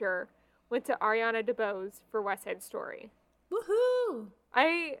Picture went to Ariana DeBose for West Side Story. Woohoo!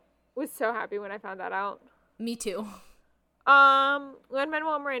 I was so happy when I found that out. Me too.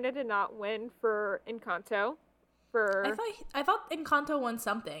 Lin-Manuel Miranda did not win for Encanto. I thought Encanto won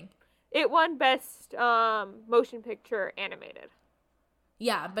something. It won Best Motion Picture Animated.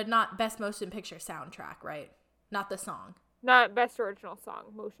 Yeah, but not Best Motion Picture Soundtrack, right? Not the song. Not Best Original Song,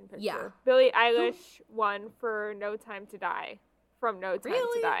 Motion Picture. Yeah. Billie Eilish won for No Time to Die. From No Time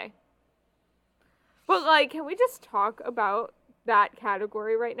to Die. But, like, can we just talk about that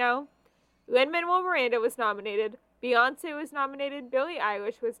category right now? Lin-Manuel Miranda was nominated. Beyonce was nominated. Billie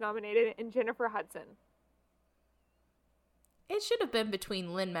Eilish was nominated. And Jennifer Hudson. It should have been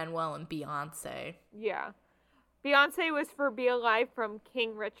between Lin-Manuel and Beyonce. Yeah. Beyonce was for Be Alive from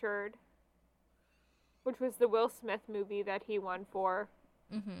King Richard, which was the Will Smith movie that he won for.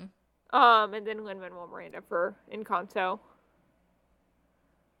 Mm-hmm. And then Lin-Manuel Miranda for Encanto.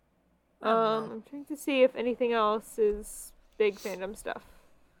 I'm trying to see if anything else is big fandom stuff.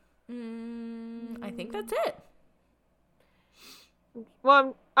 I think that's it.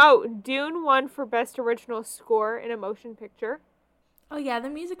 Well, Dune won for Best Original Score in a Motion Picture. Oh yeah, the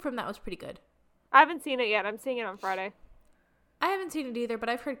music from that was pretty good. I haven't seen it yet. I'm seeing it on Friday. I haven't seen it either, but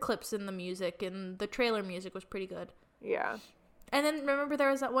I've heard clips in the music, and the trailer music was pretty good. Yeah. And then remember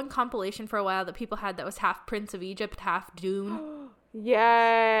there was that one compilation for a while that people had that was half Prince of Egypt, half Dune.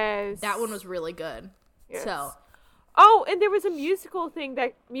 Yes. That one was really good. Yes. So. Oh, and there was a musical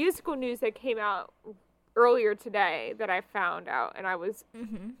news that came out earlier today that I found out, and I was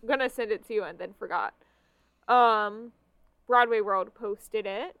gonna send it to you and then forgot. Broadway World posted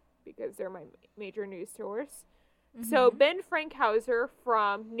it because they're my major news source. So Ben Frankhauser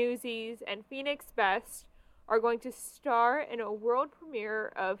from Newsies and Phoenix Best are going to star in a world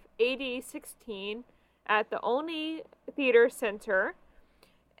premiere of AD 16 at the Olney Theater Center.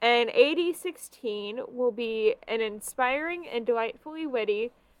 And AD 16 will be an inspiring and delightfully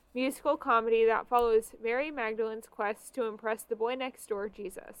witty musical comedy that follows Mary Magdalene's quest to impress the boy next door,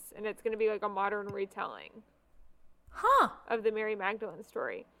 Jesus. And it's going to be like a modern retelling of the Mary Magdalene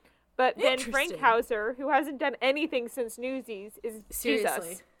story. But Ben Frankhauser, who hasn't done anything since Newsies, is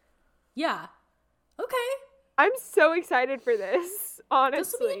Jesus. Yeah. Okay. I'm so excited for this, honestly.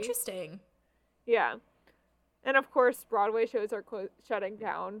 This will be interesting. Yeah. And of course, Broadway shows are shutting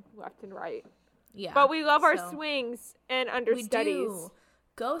down left and right. Yeah. But we love our swings and understudies. We do.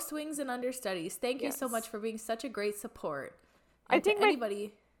 Go swings and understudies. Thank you so much for being such a great support. And I think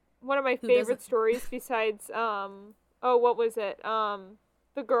anybody one of my favorite stories besides what was it?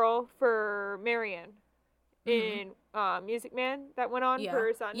 The girl for Marion in Music Man that went on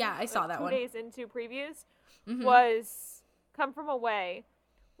for Sunday. Yeah, I saw that 2 one. 2 days into previews was Come From Away,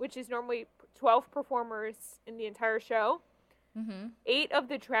 which is normally 12 performers in the entire show. 8 of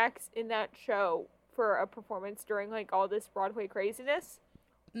the tracks in that show for a performance during like all this Broadway craziness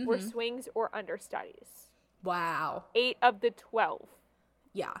were swings or understudies. Wow. 8 of the 12.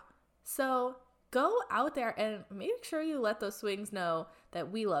 Yeah. So go out there and make sure you let those swings know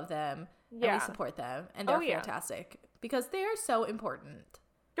that we love them and we support them and they're fantastic because they are so important.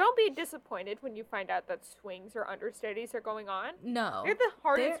 Don't be disappointed when you find out that swings or understudies are going on. No. They're the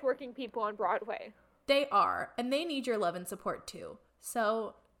hardest working people on Broadway. They are, and they need your love and support too.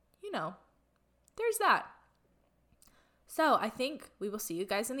 So, there's that. So, I think we will see you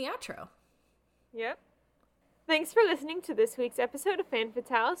guys in the outro. Yep. Thanks for listening to this week's episode of Fan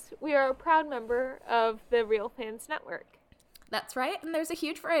Fatales. We are a proud member of the Real Fans Network. That's right, and there's a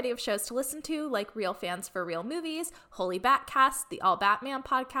huge variety of shows to listen to, like Real Fans for Real Movies, Holy Batcast, the All Batman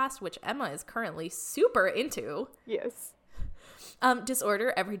podcast, which Emma is currently super into. Yes.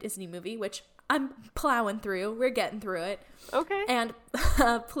 Disorder, every Disney movie, which I'm plowing through. We're getting through it. Okay. And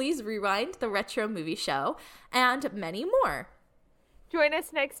Please Rewind, the Retro Movie Show, and many more. Join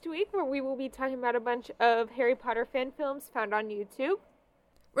us next week where we will be talking about a bunch of Harry Potter fan films found on YouTube.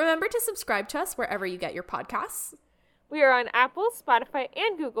 Remember to subscribe to us wherever you get your podcasts. We are on Apple, Spotify,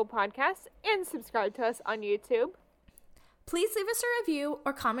 and Google Podcasts, and subscribe to us on YouTube. Please leave us a review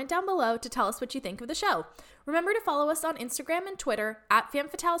or comment down below to tell us what you think of the show. Remember to follow us on Instagram and Twitter at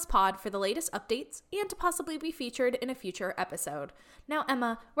FanFatalesPod for the latest updates and to possibly be featured in a future episode. Now,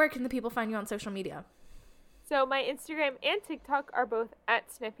 Emma, where can the people find you on social media? So my Instagram and TikTok are both at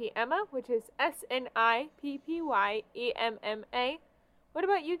SnippyEmma, which is SNIPPYEMMA. What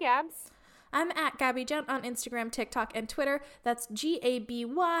about you, Gabs? I'm at Gabby Gent on Instagram, TikTok, and Twitter. That's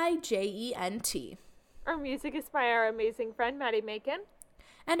GABYJENT. Our music is by our amazing friend, Maddie Macon.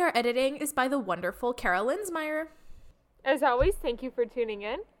 And our editing is by the wonderful Carol Linsmeyer. As always, thank you for tuning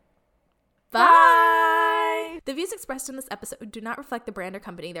in. Bye! The views expressed in this episode do not reflect the brand or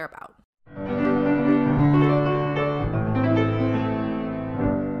company they're about.